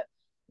 not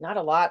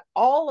a lot,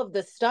 all of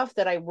the stuff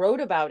that I wrote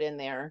about in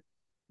there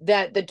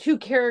that the two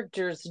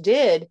characters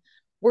did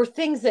were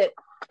things that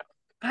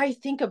I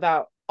think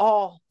about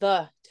all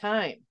the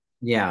time.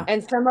 Yeah.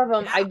 And some of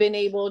them I've been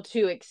able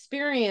to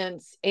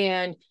experience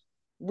and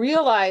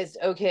realized,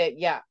 okay,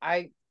 yeah,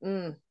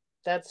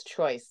 that's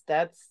choice.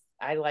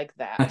 I like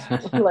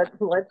that.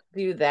 Let's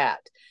do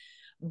that.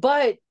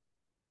 But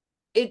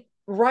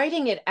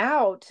writing it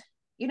out,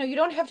 you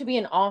don't have to be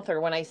an author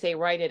when I say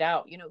write it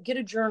out. Get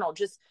a journal,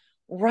 just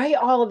write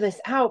all of this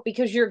out,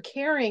 because you're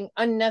carrying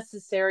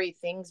unnecessary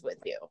things with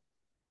you.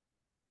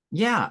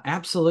 Yeah,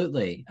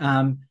 absolutely.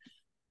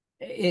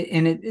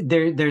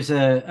 There's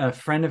a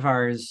friend of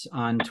ours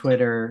on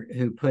Twitter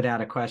who put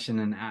out a question,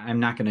 and I'm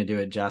not going to do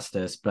it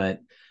justice, but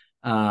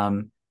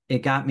it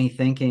got me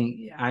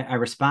thinking. I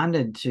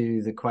responded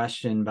to the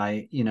question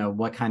by,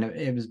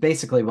 it was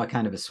basically, what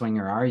kind of a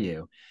swinger are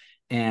you?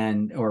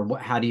 Or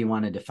how do you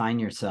want to define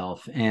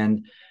yourself?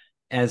 And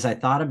as I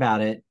thought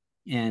about it,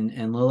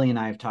 and Lily and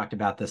I have talked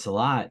about this a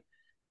lot,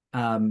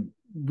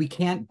 we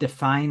can't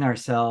define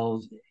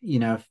ourselves,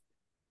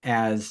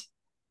 as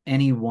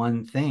any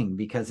one thing,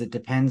 because it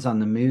depends on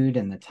the mood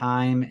and the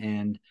time.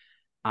 And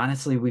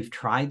honestly, we've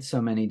tried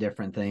so many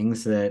different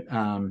things that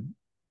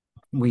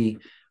we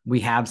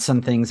have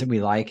some things that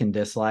we like and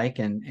dislike,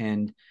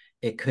 and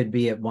it could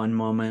be at one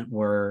moment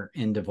we're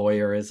into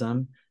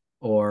voyeurism,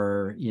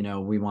 or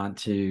we want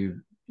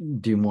to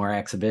do more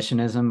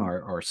exhibitionism,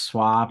 or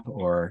swap,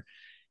 or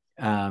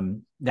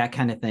that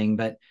kind of thing.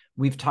 But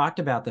we've talked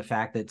about the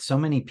fact that so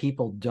many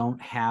people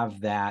don't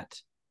have that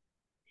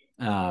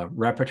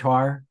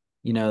repertoire.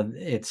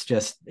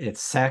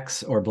 It's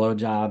sex or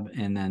blowjob,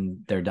 and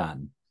then they're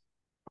done.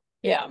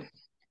 Yeah.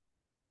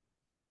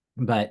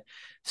 But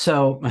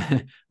so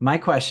my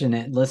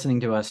question, listening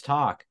to us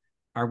talk,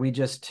 are we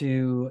just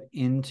too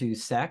into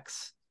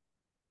sex?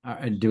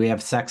 Do we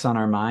have sex on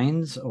our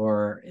minds,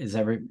 or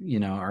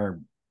are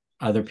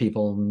other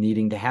people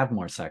needing to have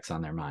more sex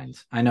on their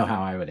minds? I know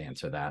how I would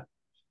answer that.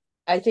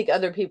 I think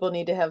other people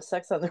need to have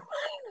sex on their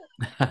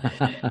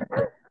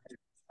mind.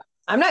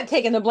 I'm not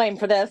taking the blame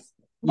for this.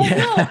 But Yeah.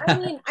 no, I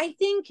mean, I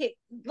think it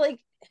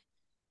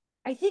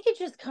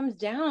just comes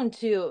down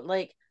to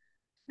like,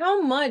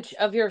 how much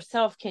of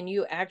yourself can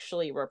you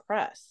actually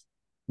repress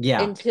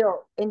Yeah.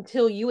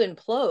 until you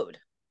implode?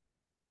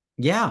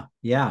 Yeah.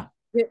 Yeah.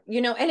 And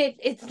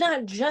it's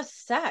not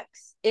just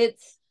sex.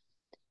 It's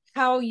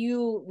how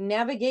you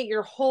navigate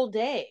your whole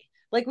day.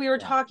 Like we were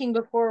Yeah. talking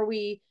before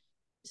we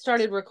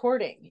started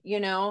recording,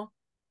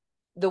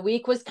 the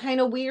week was kind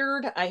of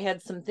weird. I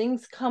had some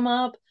things come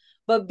up,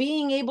 but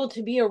being able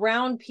to be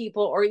around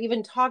people, or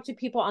even talk to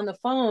people on the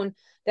phone,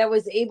 that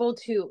was able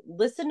to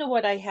listen to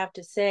what I have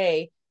to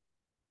say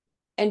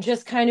and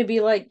just kind of be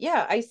like,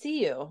 yeah, I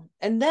see you.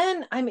 And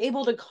then I'm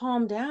able to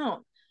calm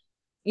down.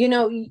 You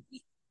know,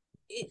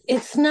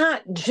 it's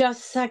not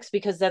just sex,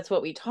 because that's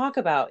what we talk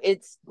about.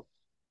 It's,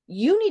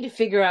 you need to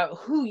figure out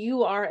who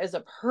you are as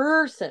a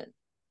person.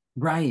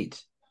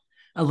 Right.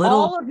 A little.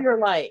 All of your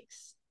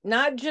likes,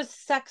 not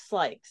just sex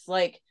likes.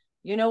 Like,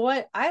 you know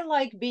what? I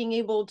like being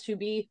able to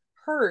be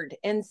heard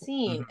and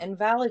seen Mhm. and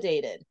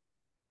validated.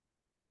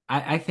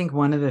 I think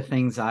one of the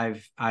things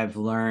I've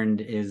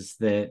learned is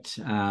that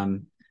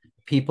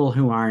people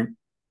who aren't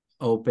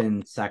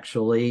open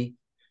sexually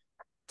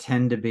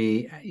tend to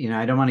be,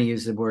 I don't want to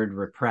use the word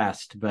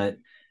repressed, but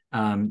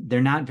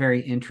they're not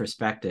very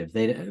introspective.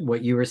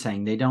 What you were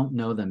saying, they don't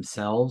know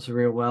themselves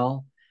real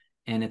well,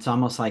 and it's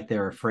almost like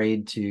they're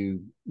afraid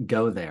to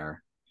go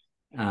there.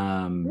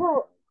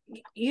 Well,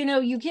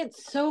 you get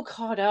so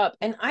caught up,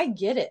 and I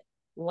get it.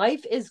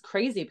 Life is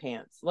crazy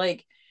pants.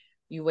 Like,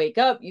 you wake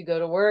up, you go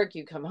to work,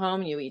 you come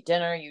home, you eat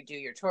dinner, you do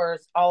your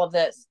chores, all of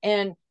this.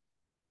 And,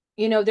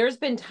 there's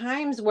been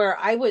times where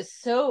I was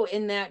so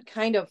in that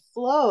kind of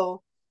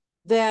flow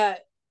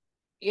that,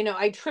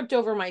 I tripped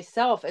over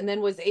myself and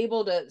then was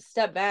able to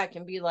step back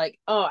and be like,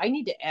 oh, I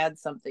need to add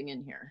something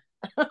in here.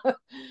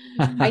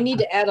 I need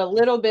to add a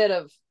little bit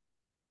of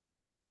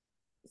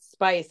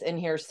spice in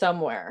here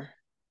somewhere.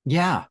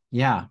 Yeah,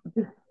 yeah.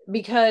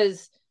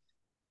 Because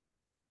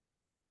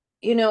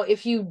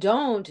if you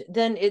don't,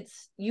 then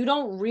you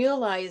don't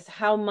realize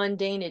how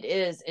mundane it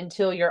is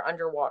until you're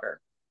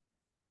underwater.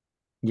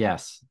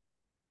 Yes.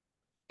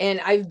 And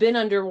I've been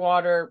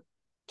underwater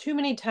too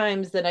many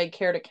times that I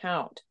care to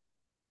count.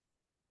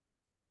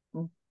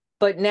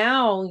 But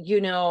now,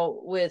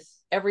 with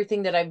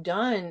everything that I've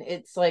done,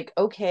 it's like,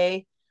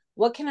 okay,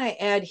 what can I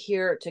add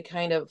here to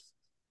kind of,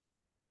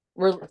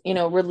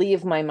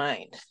 relieve my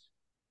mind?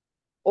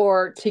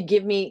 Or to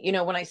give me,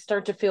 when I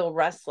start to feel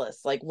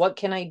restless, like, what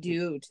can I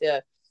do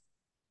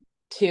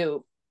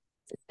to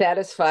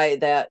satisfy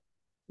that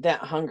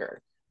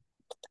hunger?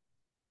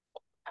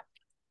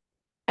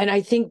 And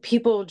I think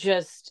people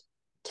just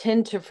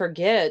tend to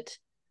forget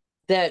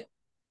that,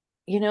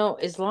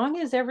 as long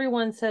as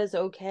everyone says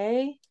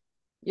okay,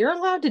 you're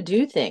allowed to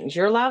do things.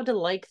 You're allowed to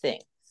like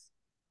things.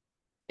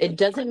 It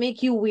doesn't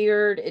make you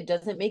weird. It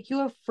doesn't make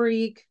you a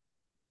freak.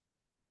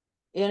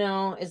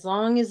 As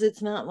long as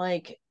it's not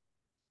like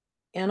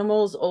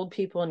animals, old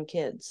people, and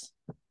kids.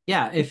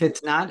 Yeah, if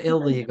it's not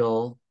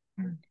illegal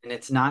and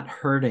it's not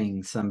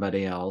hurting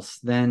somebody else,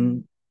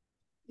 then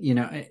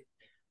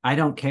I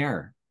don't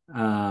care.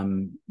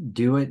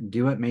 Do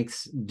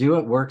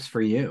it works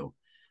for you.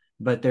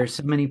 But there's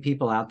so many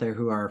people out there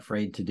who are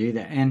afraid to do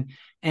that.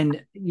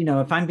 And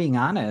if I'm being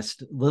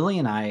honest, Lily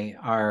and I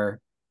are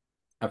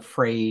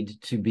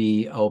afraid to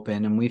be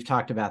open. And we've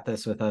talked about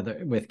this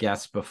with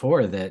guests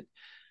before, that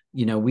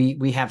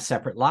we have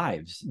separate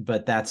lives,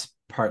 but that's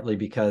partly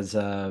because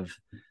of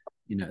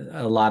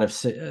a lot of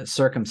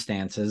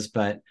circumstances.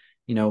 But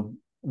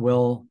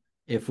we'll,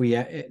 if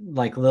we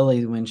like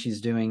Lily, when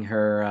she's doing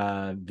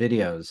her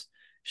videos,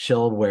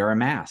 she'll wear a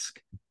mask.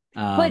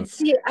 But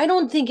see, I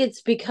don't think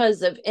it's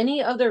because of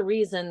any other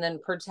reason than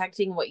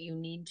protecting what you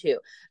need to.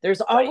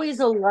 There's always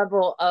a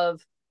level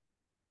of,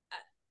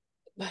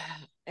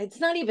 it's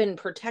not even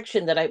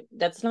protection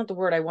that's not the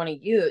word I want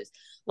to use.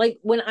 Like,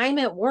 when I'm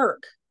at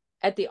work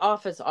at the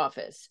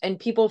office and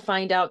people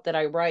find out that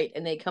I write,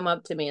 and they come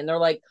up to me and they're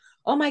like,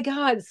 oh my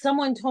God,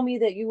 someone told me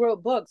that you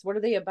wrote books. What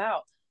are they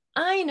about?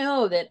 I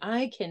know that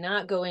I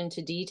cannot go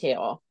into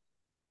detail,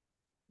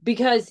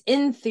 because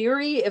in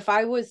theory, if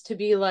I was to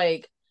be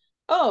like,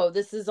 oh,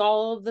 this is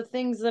all of the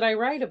things that I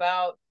write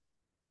about,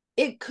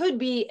 it could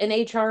be an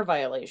HR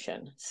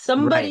violation.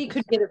 Somebody Right.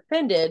 could get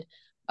offended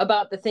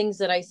about the things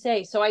that I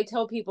say. So I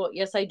tell people,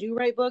 yes, I do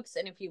write books.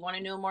 And if you want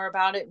to know more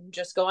about it,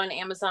 just go on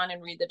Amazon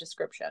and read the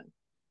description.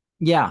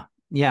 Yeah.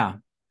 Yeah.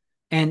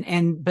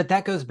 But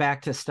that goes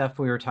back to stuff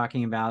we were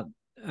talking about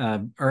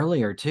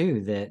earlier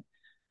too, that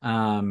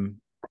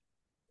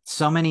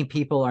so many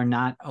people are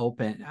not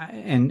open.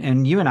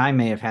 And you and I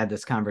may have had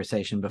this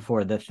conversation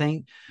before.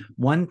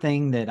 One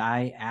thing that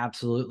I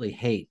absolutely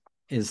hate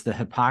is the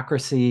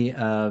hypocrisy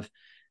of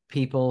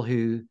people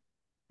who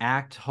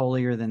act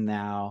holier than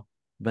thou,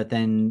 but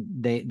then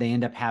they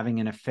end up having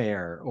an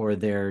affair, or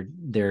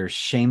they're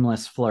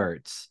shameless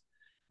flirts.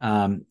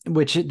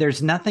 Which,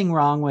 there's nothing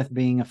wrong with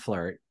being a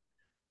flirt,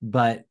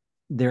 but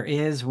there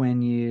is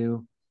when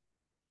you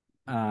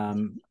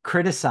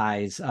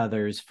criticize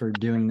others for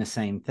doing the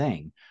same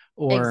thing,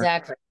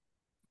 Exactly.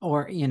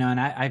 and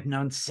I've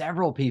known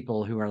several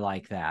people who are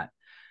like that.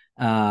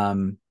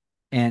 And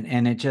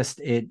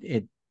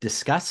it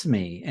disgusts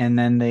me. And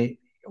then they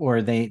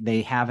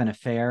have an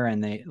affair,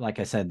 and they, like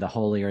I said, the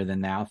holier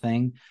than thou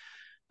thing.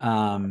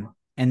 And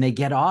they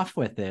get off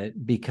with it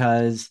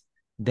because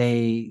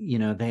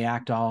they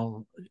act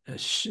all,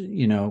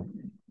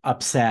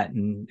 upset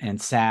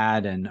and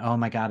sad, and, oh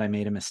my God, I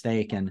made a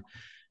mistake. And,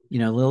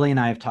 Lily and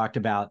I have talked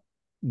about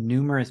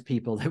numerous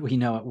people that we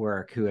know at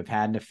work who have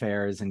had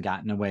affairs and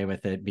gotten away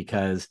with it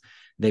because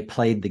they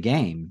played the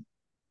game.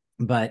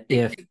 But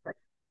if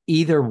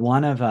either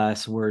one of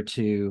us were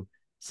to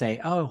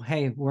say, oh,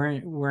 hey,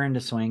 we're into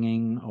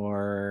swinging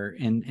or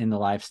in the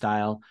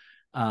lifestyle,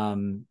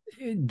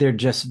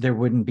 there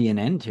wouldn't be an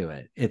end to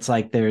it. It's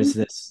like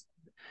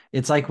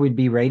it's like we'd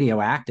be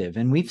radioactive.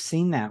 And we've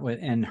seen that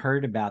and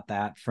heard about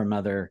that from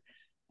other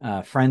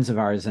friends of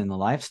ours in the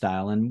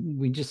lifestyle. And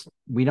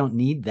we don't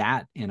need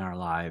that in our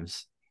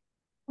lives.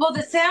 Well,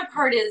 the sad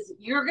part is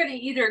you're going to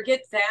either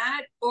get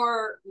that,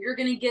 or you're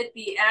going to get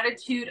the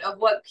attitude of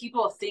what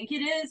people think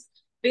it is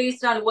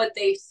based on what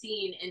they've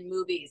seen in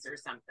movies or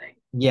something.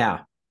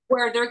 Yeah.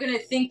 Where they're going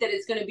to think that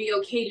it's going to be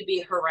okay to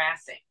be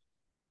harassing.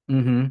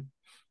 Mm-hmm.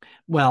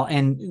 Well,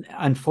 and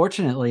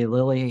unfortunately,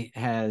 Lily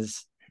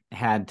has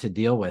had to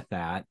deal with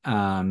that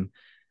a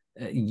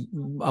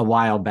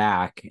while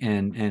back,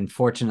 and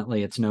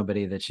fortunately, it's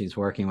nobody that she's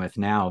working with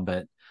now.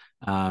 But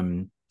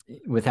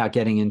without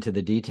getting into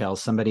the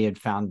details, somebody had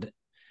found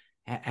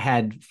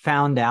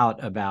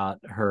out about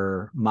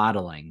her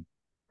modeling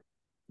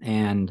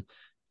and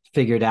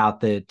figured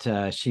out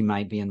that she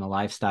might be in the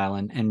lifestyle,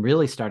 and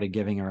really started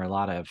giving her a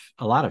lot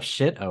of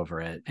shit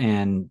over it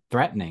and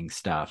threatening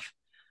stuff.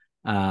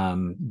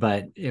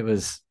 But it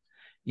was,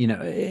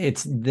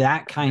 it's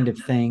that kind of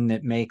thing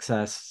that makes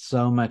us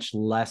so much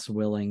less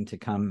willing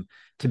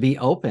to be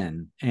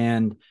open.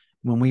 And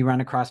when we run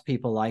across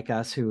people like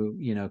us who,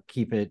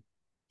 keep it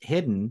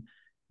hidden,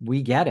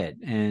 we get it.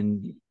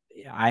 And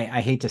I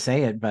hate to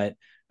say it, but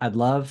I'd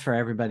love for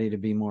everybody to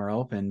be more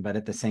open, but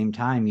at the same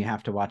time, you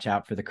have to watch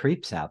out for the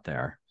creeps out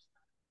there.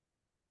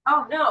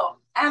 Oh no,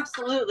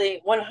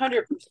 absolutely,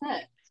 100%.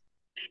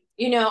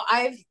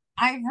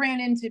 I've ran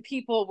into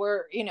people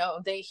where,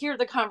 they hear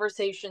the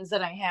conversations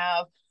that I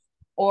have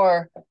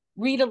or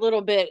read a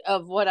little bit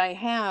of what I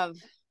have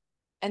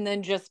and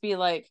then just be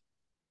like,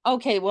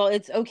 okay, well,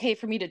 it's okay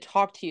for me to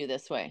talk to you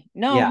this way.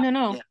 No, Yeah. no,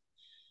 no. Yeah.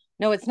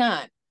 No, it's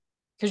not.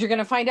 Because you're going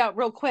to find out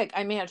real quick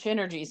I match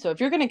energy. So if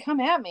you're going to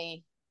come at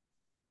me,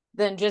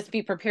 then just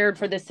be prepared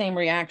for the same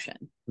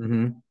reaction.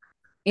 Mm-hmm.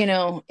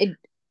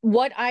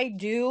 What I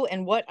do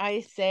and what I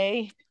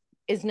say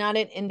is not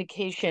an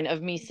indication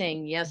of me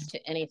saying yes to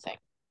anything.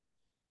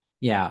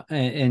 Yeah,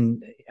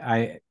 and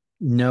I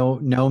no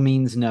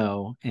means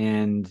no,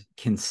 and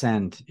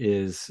consent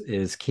is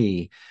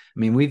key. I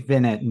mean, we've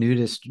been at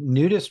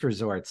nudist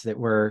resorts that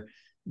were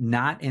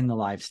not in the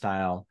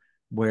lifestyle,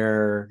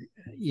 where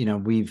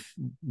we've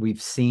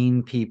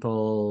seen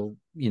people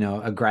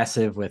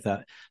aggressive with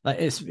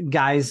it's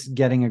guys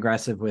getting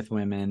aggressive with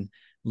women.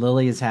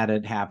 Lily has had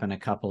it happen a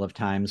couple of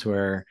times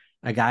where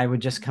a guy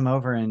would just come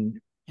over and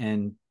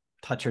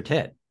touch her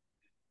tit,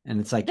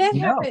 and it's like, That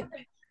happened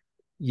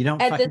you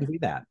don't at this. fucking do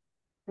that.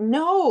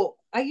 No,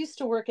 I used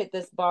to work at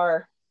this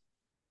bar,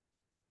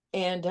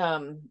 and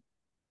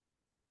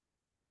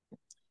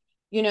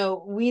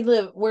we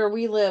live where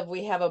we live.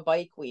 We have a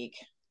bike week,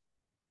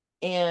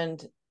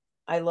 and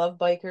I love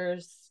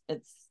bikers.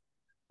 It's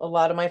a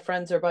lot of my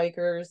friends are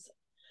bikers,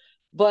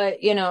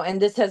 but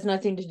and this has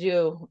nothing to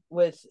do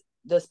with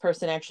this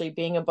person actually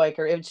being a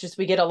biker. It's just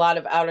we get a lot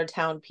of out of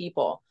town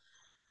people,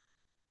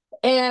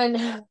 and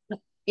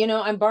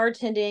I'm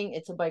bartending.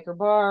 It's a biker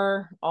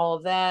bar, all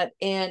of that,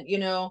 and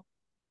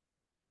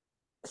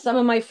some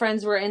of my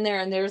friends were in there,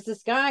 and there's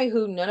this guy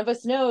who none of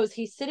us knows.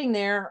 He's sitting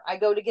there. I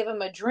go to give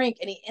him a drink,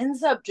 and he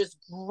ends up just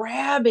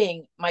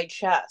grabbing my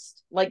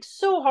chest like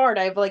so hard.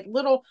 I have like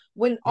little,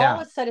 when all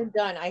Yeah. is said and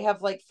done, I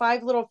have like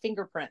 5 little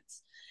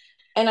fingerprints.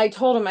 And I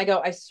told him, I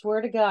go, I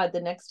swear to God,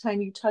 the next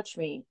time you touch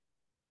me,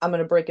 I'm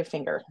going to break a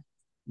finger.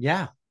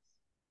 Yeah.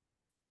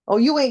 Oh,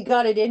 you ain't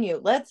got it in you.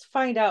 Let's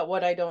find out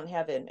what I don't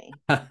have in me.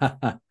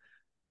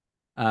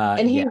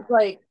 And he's Yeah.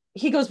 like,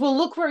 he goes, well,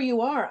 look where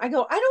you are. I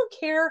go, I don't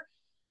care.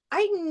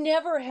 I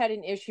never had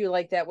an issue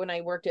like that when I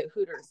worked at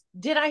Hooters.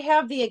 Did I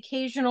have the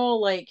occasional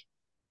like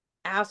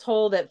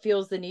asshole that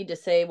feels the need to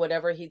say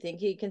whatever he think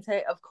he can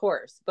say? Of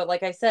course. But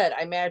like I said,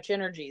 I match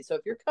energy. So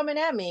if you're coming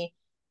at me,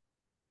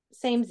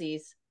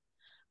 samesies.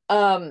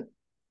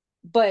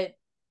 But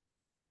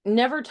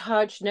never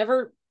touch,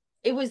 never.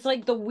 It was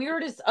like the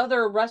weirdest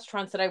other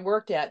restaurants that I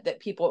worked at that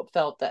people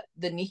felt that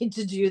the need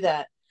to do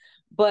that.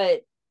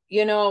 But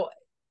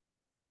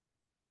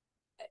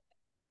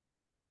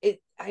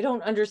I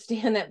don't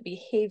understand that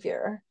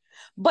behavior.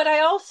 But I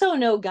also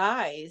know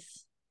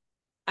guys,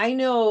 I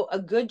know a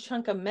good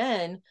chunk of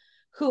men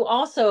who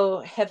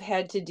also have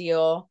had to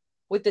deal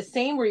with the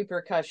same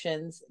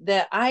repercussions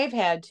that I've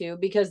had to,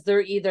 because they're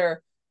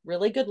either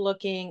really good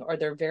looking or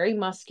they're very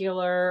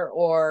muscular,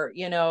 or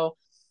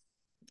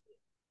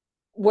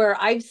where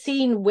I've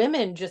seen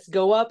women just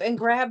go up and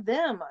grab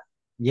them. And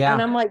Yeah.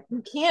 I'm like,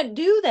 you can't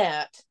do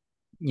that.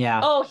 Yeah.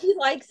 Oh, he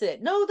likes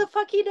it. No, the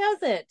fuck he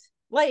doesn't.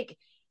 Like,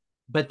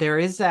 But there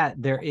is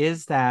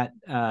that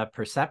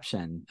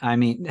perception. I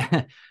mean,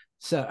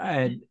 so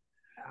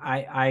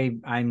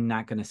I'm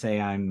not going to say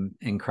I'm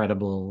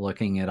incredible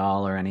looking at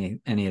all or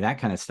any of that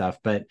kind of stuff,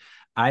 but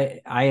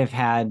I have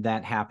had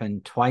that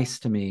happen twice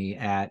to me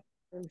at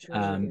I'm sure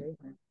um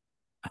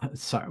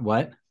sorry,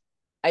 what?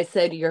 I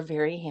said, you're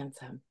very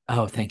handsome.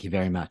 Oh, thank you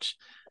very much.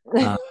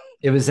 Um,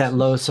 it was that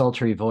low,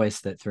 sultry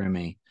voice that threw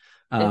me.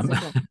 Um,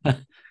 Okay.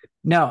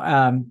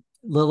 no,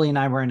 Lily and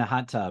I were in a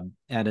hot tub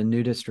at a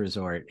nudist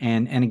resort,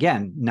 and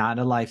again, not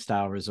a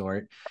lifestyle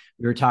resort.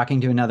 We were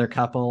talking to another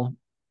couple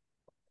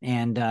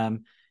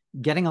and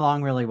getting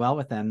along really well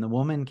with them. The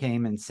woman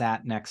came and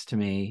sat next to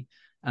me.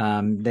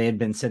 They had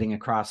been sitting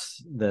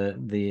across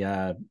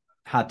the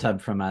hot tub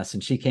from us,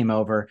 and she came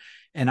over,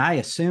 and I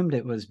assumed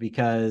it was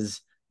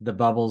because the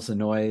bubbles, the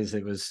noise,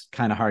 it was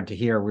kind of hard to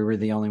hear. We were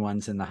the only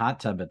ones in the hot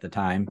tub at the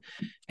time.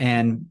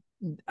 And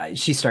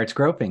she starts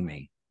groping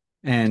me.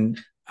 And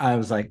I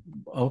was like,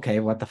 okay,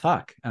 what the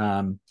fuck?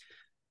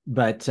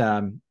 But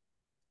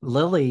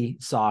Lily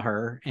saw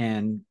her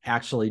and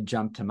actually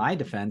jumped to my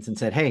defense and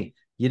said, hey,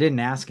 you didn't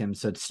ask him,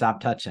 so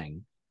stop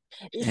touching.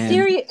 And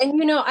Serious.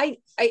 And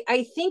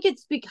I think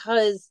it's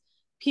because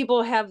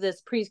people have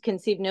this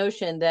preconceived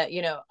notion that,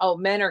 oh,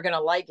 men are going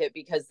to like it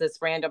because this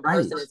random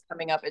person Right. is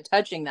coming up and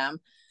touching them,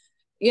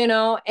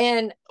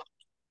 and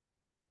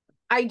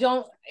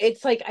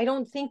it's like, I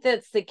don't think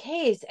that's the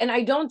case. And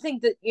I don't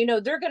think that,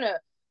 they're going to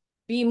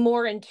be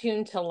more in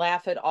tune to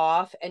laugh it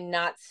off and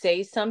not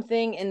say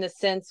something in the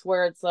sense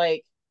where it's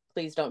like,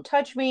 please don't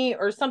touch me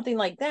or something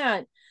like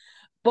that.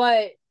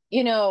 But,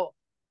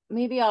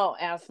 maybe I'll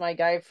ask my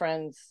guy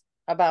friends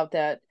about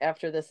that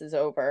after this is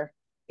over.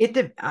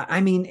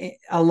 I mean,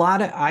 a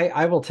lot of,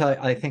 I will tell you,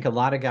 I think a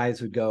lot of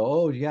guys would go,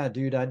 oh yeah,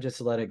 dude, I'd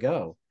just let it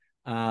go.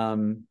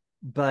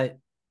 But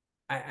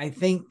I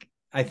think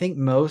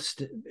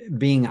most,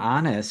 being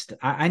honest,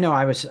 I know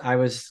I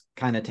was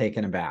kind of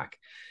taken aback.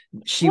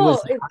 She Well,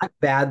 was not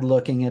bad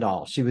looking at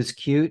all. She was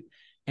cute,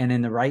 and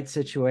in the right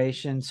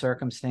situation,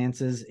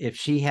 circumstances, if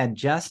she had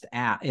just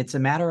it's a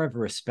matter of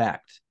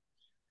respect.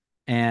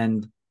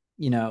 And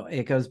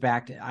it goes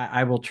back to,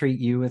 I will treat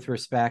you with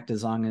respect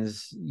as long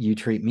as you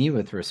treat me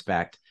with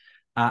respect.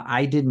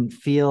 I didn't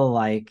feel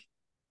like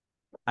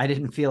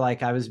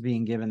I was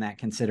being given that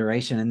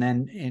consideration. And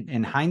then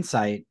in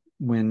hindsight,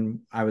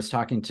 when I was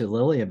talking to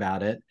Lily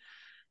about it,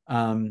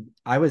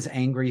 I was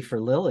angry for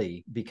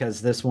Lily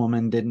because this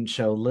woman didn't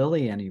show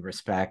Lily any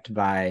respect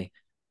by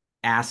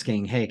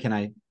asking, hey, can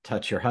I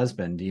touch your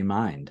husband? Do you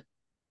mind?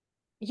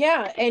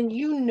 yeah, and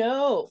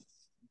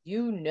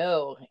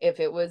if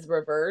it was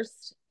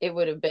reversed, it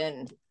would have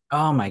been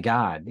Oh my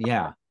God.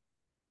 Yeah.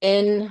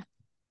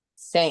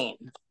 insane.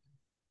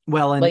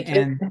 Well, Like,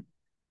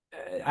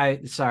 I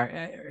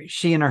sorry,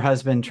 she and her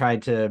husband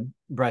tried to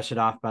brush it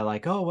off by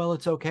like, oh, well,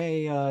 it's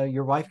okay.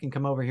 Your wife can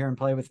come over here and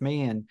play with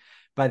me. And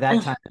by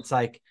that time, it's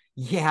like,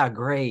 yeah,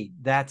 great.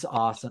 That's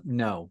awesome.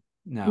 No,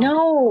 no.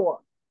 no,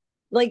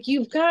 like,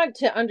 you've got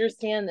to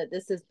understand that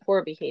this is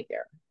poor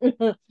behavior.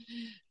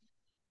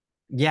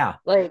 Yeah.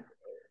 Like,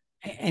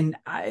 And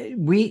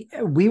we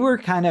were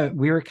kind of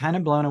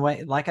blown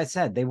away. Like I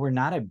said, they were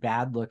not a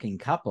bad looking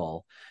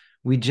couple.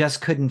 We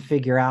just couldn't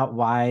figure out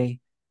why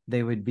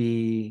they would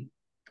be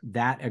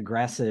that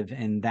aggressive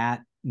and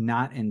that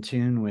not in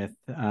tune with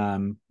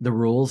the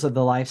rules of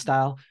the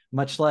lifestyle,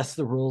 much less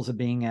the rules of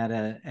being at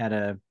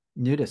a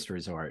nudist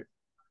resort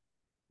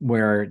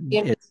where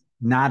yeah, it's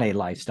not a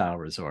lifestyle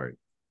resort.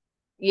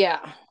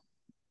 yeah.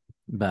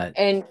 But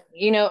And,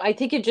 I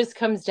think it just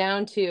comes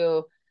down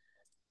to,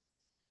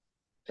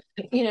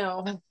 you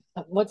know,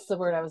 what's the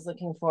word I was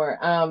looking for?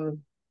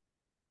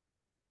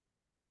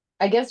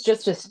 I guess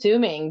just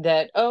assuming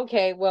that,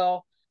 okay,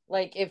 well,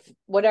 like, if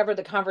whatever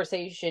the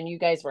conversation you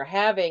guys were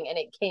having and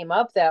it came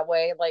up that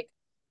way, like,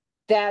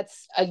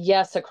 that's a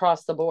yes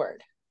across the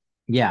board.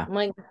 yeah, I'm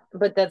like,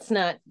 but that's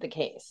not the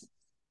case.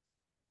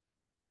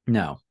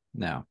 no,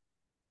 no.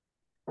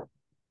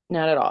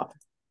 Not at all.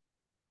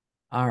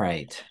 All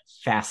right.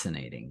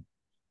 Fascinating.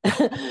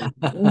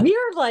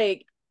 We're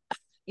like,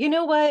 you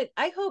know what?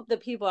 I hope the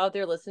people out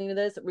there listening to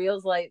this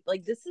realize,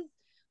 like this is,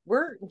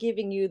 we're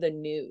giving you the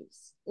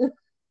news.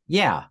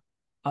 Yeah.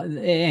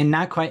 And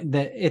not quite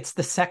it's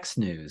the sex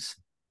news.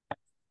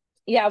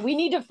 Yeah, we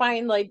need to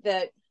find like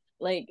that,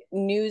 like,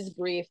 news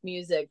brief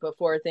music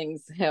before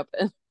things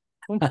happen.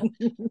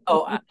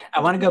 Oh, I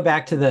want to go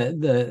back to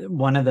the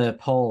one of the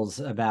polls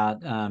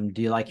about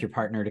do you like your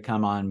partner to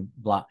come on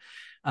blah.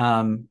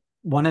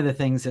 One of the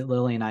things that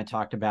Lily and I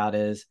talked about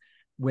is,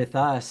 with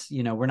us,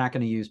 we're not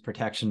going to use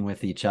protection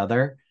with each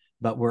other,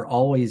 but we're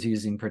always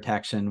using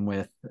protection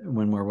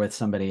when we're with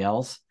somebody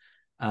else.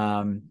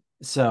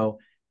 So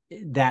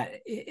that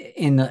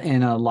in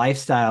a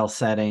lifestyle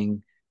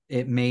setting,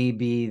 it may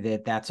be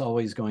that that's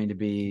always going to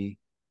be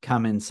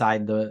come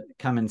inside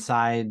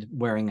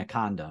wearing a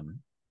condom.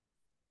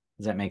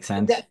 Does that make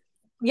sense? That,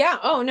 yeah.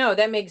 Oh no,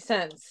 that makes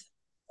sense.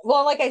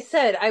 Well, like I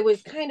said, I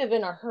was kind of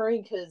in a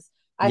hurry because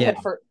I Yeah.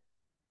 had for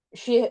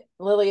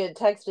Lily had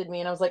texted me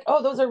and I was like,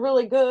 oh, those are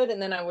really good.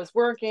 And then I was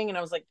working and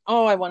I was like,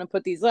 oh, I want to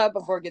put these up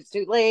before it gets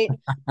too late.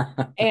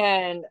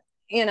 And,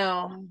 you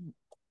know,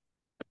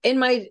 in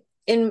my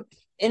in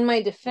in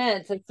my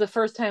defense, it's the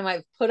first time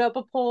I've put up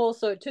a poll,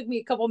 so it took me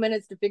a couple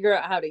minutes to figure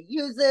out how to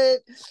use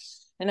it.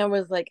 And I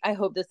was like, I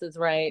hope this is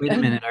right. Wait a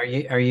minute.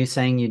 Are you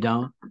saying you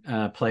don't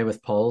play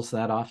with polls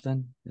that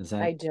often? Is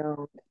that I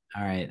don't.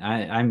 all right?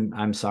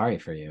 I'm sorry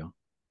for you,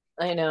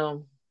 I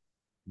know.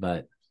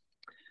 but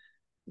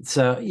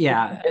so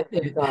yeah, It's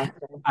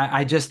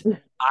exhausting.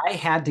 I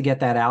had to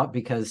get that out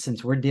because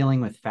since we're dealing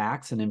with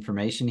facts and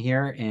information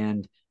here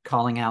and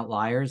calling out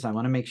liars, I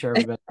want to make sure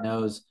everybody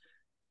knows,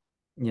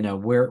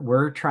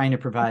 we're trying to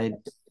provide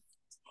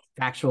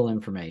factual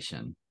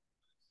information.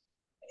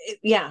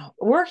 Yeah,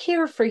 we're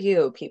here for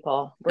you,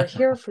 people. We're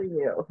here for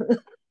you.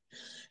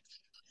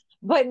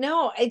 But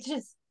no, I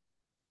guess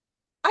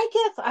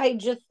I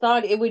just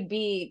thought it would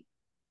be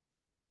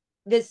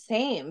the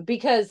same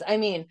because I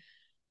mean,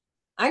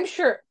 I'm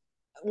sure,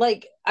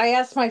 like, I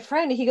asked my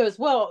friend, he goes,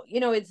 well,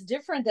 it's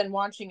different than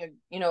watching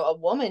a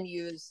woman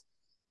use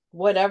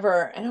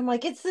whatever. And I'm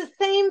like, it's the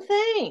same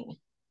thing,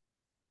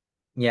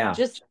 Yeah.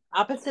 just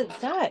opposite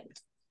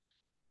sex.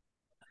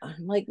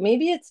 I'm like,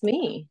 maybe it's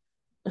me.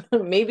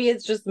 Maybe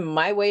it's just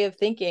my way of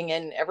thinking,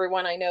 and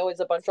everyone I know is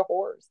a bunch of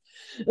whores.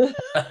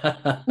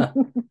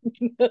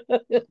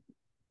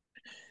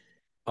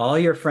 All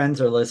your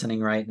friends are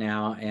listening right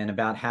now, and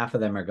about half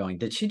of them are going,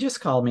 "Did she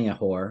just call me a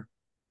whore?"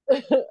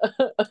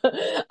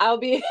 I'll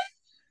be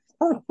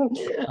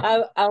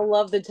I'll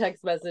love the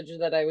text message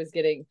that I was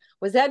getting.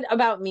 Was that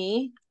about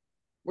me?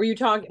 Were you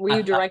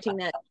directing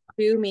that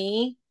to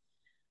me?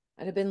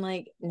 I'd have been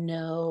like,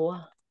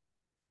 no.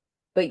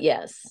 But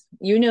yes,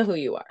 you know who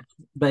you are.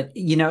 But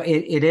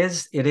it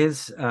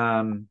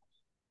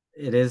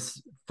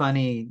is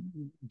funny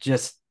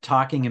just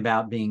talking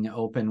about being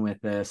open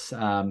with this.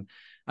 I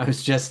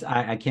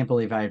can't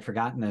believe I had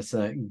forgotten this.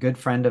 A good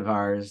friend of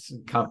ours,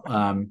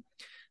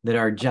 that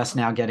are just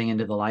now getting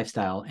into the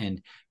lifestyle,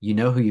 and you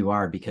know who you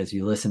are because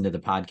you listen to the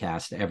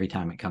podcast every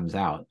time it comes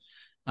out.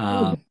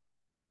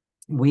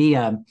 We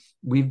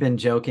we've been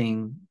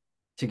joking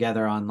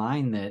together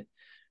online that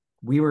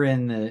we were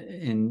in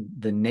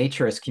the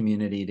naturist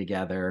community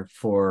together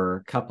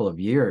for a couple of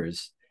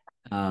years,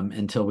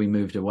 until we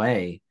moved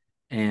away,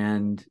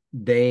 and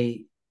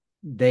they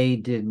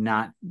did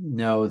not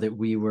know that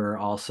we were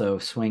also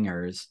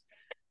swingers.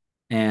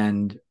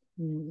 And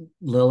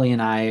Lily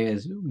and I,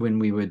 is when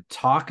we would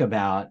talk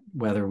about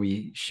whether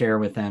we share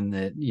with them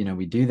that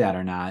we do that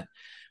or not,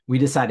 we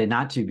decided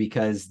not to,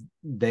 because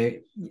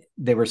they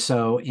were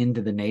so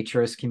into the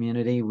naturist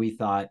community. We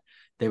thought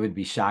they would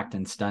be shocked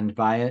and stunned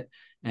by it.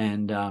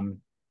 And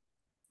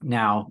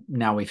now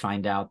we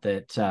find out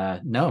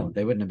that no,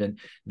 they wouldn't have been.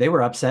 They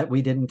were upset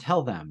we didn't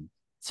tell them.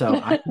 So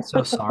I'm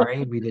so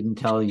sorry we didn't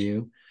tell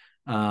you.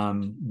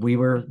 We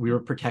were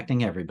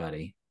protecting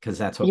everybody because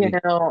that's what we.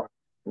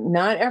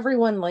 Not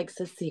everyone likes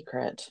a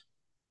secret.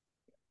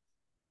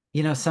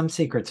 Some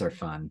secrets are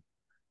fun.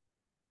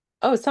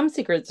 Oh, some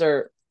secrets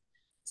are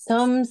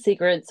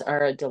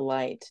a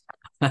delight.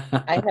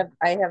 I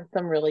have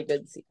some really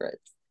good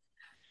secrets.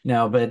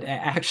 No, but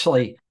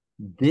actually,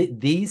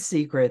 these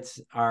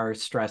secrets are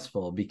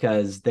stressful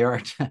because there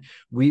are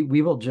we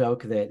will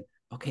joke that,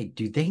 okay,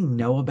 do they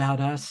know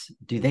about us?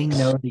 Do they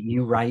know that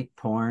you write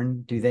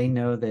porn? Do they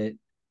know that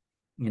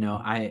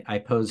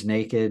I pose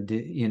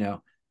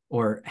naked?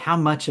 Or how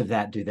much of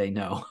that do they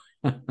know?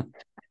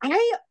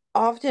 I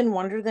often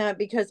wonder that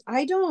because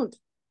I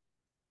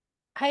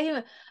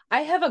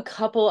have a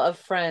couple of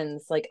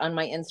friends like on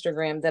my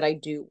Instagram that I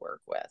do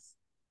work with.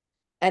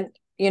 And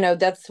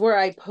that's where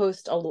I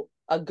post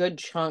a good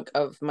chunk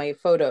of my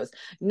photos.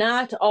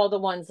 Not all the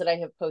ones that I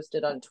have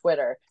posted on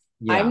Twitter.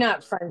 I'm Yeah.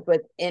 not friends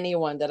with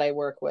anyone that I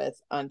work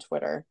with on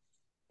Twitter.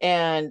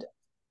 And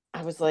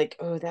I was like,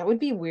 oh, that would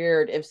be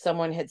weird if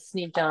someone had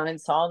sneaked on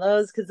and saw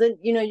those, because then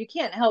you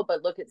can't help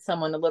but look at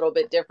someone a little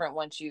bit different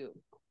once you've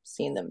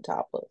seen them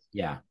topless.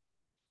 Yeah.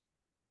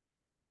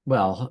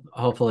 Well,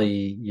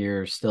 hopefully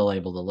you're still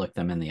able to look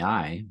them in the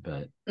eye,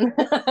 but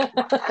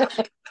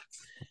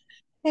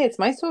Hey, it's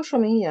my social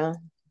media.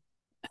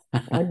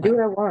 I do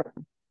what I want.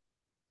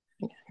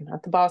 You're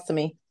not the boss of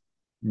me.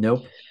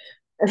 nope.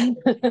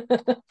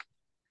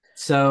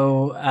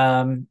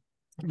 So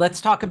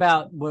let's talk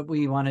about what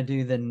we want to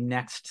do the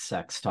next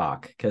sex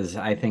talk, because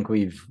I think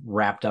we've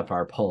wrapped up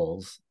our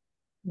polls.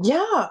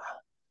 Yeah.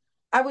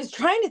 I was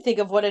trying to think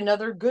of what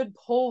another good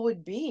poll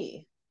would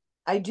be.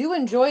 I do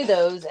enjoy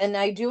those, and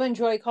I do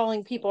enjoy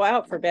calling people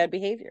out for bad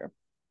behavior.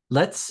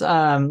 Let's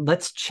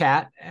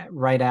chat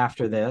right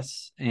after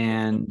this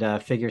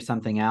and figure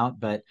something out.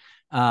 But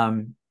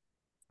I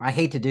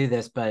hate to do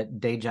this, but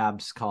day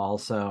jobs call,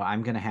 so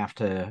I'm going to have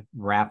to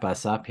wrap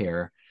us up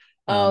here.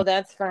 Oh,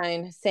 that's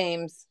fine.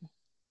 Sames.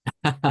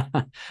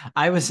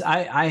 I was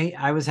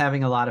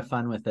having a lot of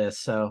fun with this,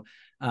 so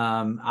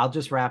I'll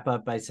just wrap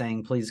up by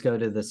saying, please go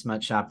to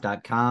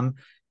thesmutshop.com,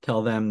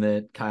 tell them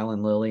that Kyle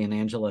and Lily and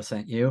Angela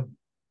sent you,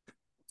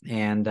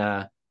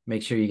 and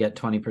make sure you get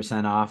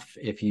 20% off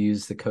if you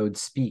use the code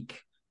SPEAK.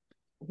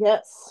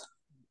 Yes.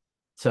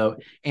 So,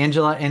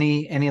 Angela,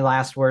 any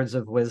last words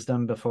of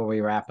wisdom before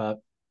we wrap up?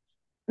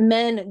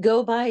 Men,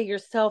 go buy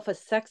yourself a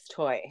sex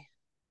toy.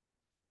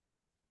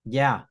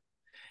 Yeah.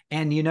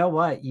 And you know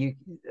what?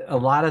 A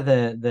lot of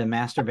the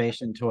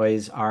masturbation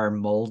toys are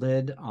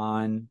molded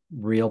on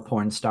real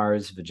porn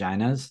stars'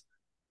 vaginas.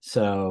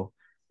 So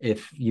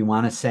if you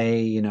want to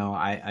say,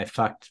 I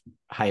fucked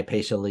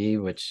Hypatia Lee,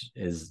 which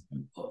is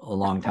a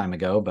long time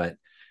ago, but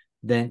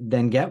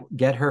then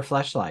get her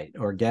fleshlight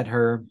or get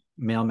her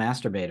male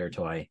masturbator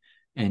toy,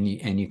 and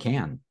you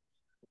can.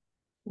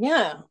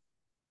 Yeah.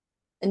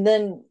 And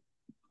then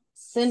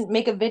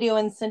make a video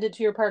and send it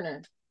to your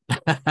partner.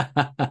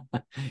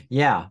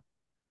 Yeah.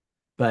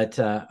 But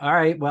all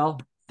right, well,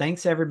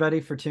 thanks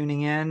everybody for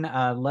tuning in.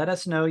 Let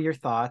us know your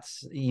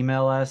thoughts.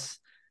 Email us.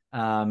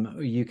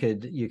 You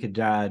could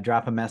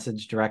drop a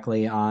message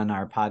directly on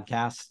the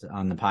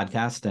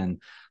podcast,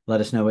 and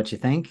let us know what you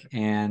think,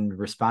 and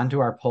respond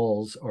to our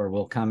polls, or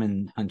we'll come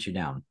and hunt you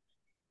down.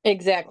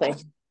 Exactly.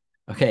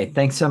 Okay,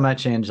 thanks so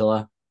much,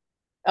 Angela.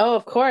 Oh,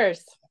 of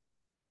course.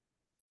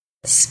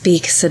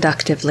 Speak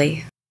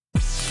seductively.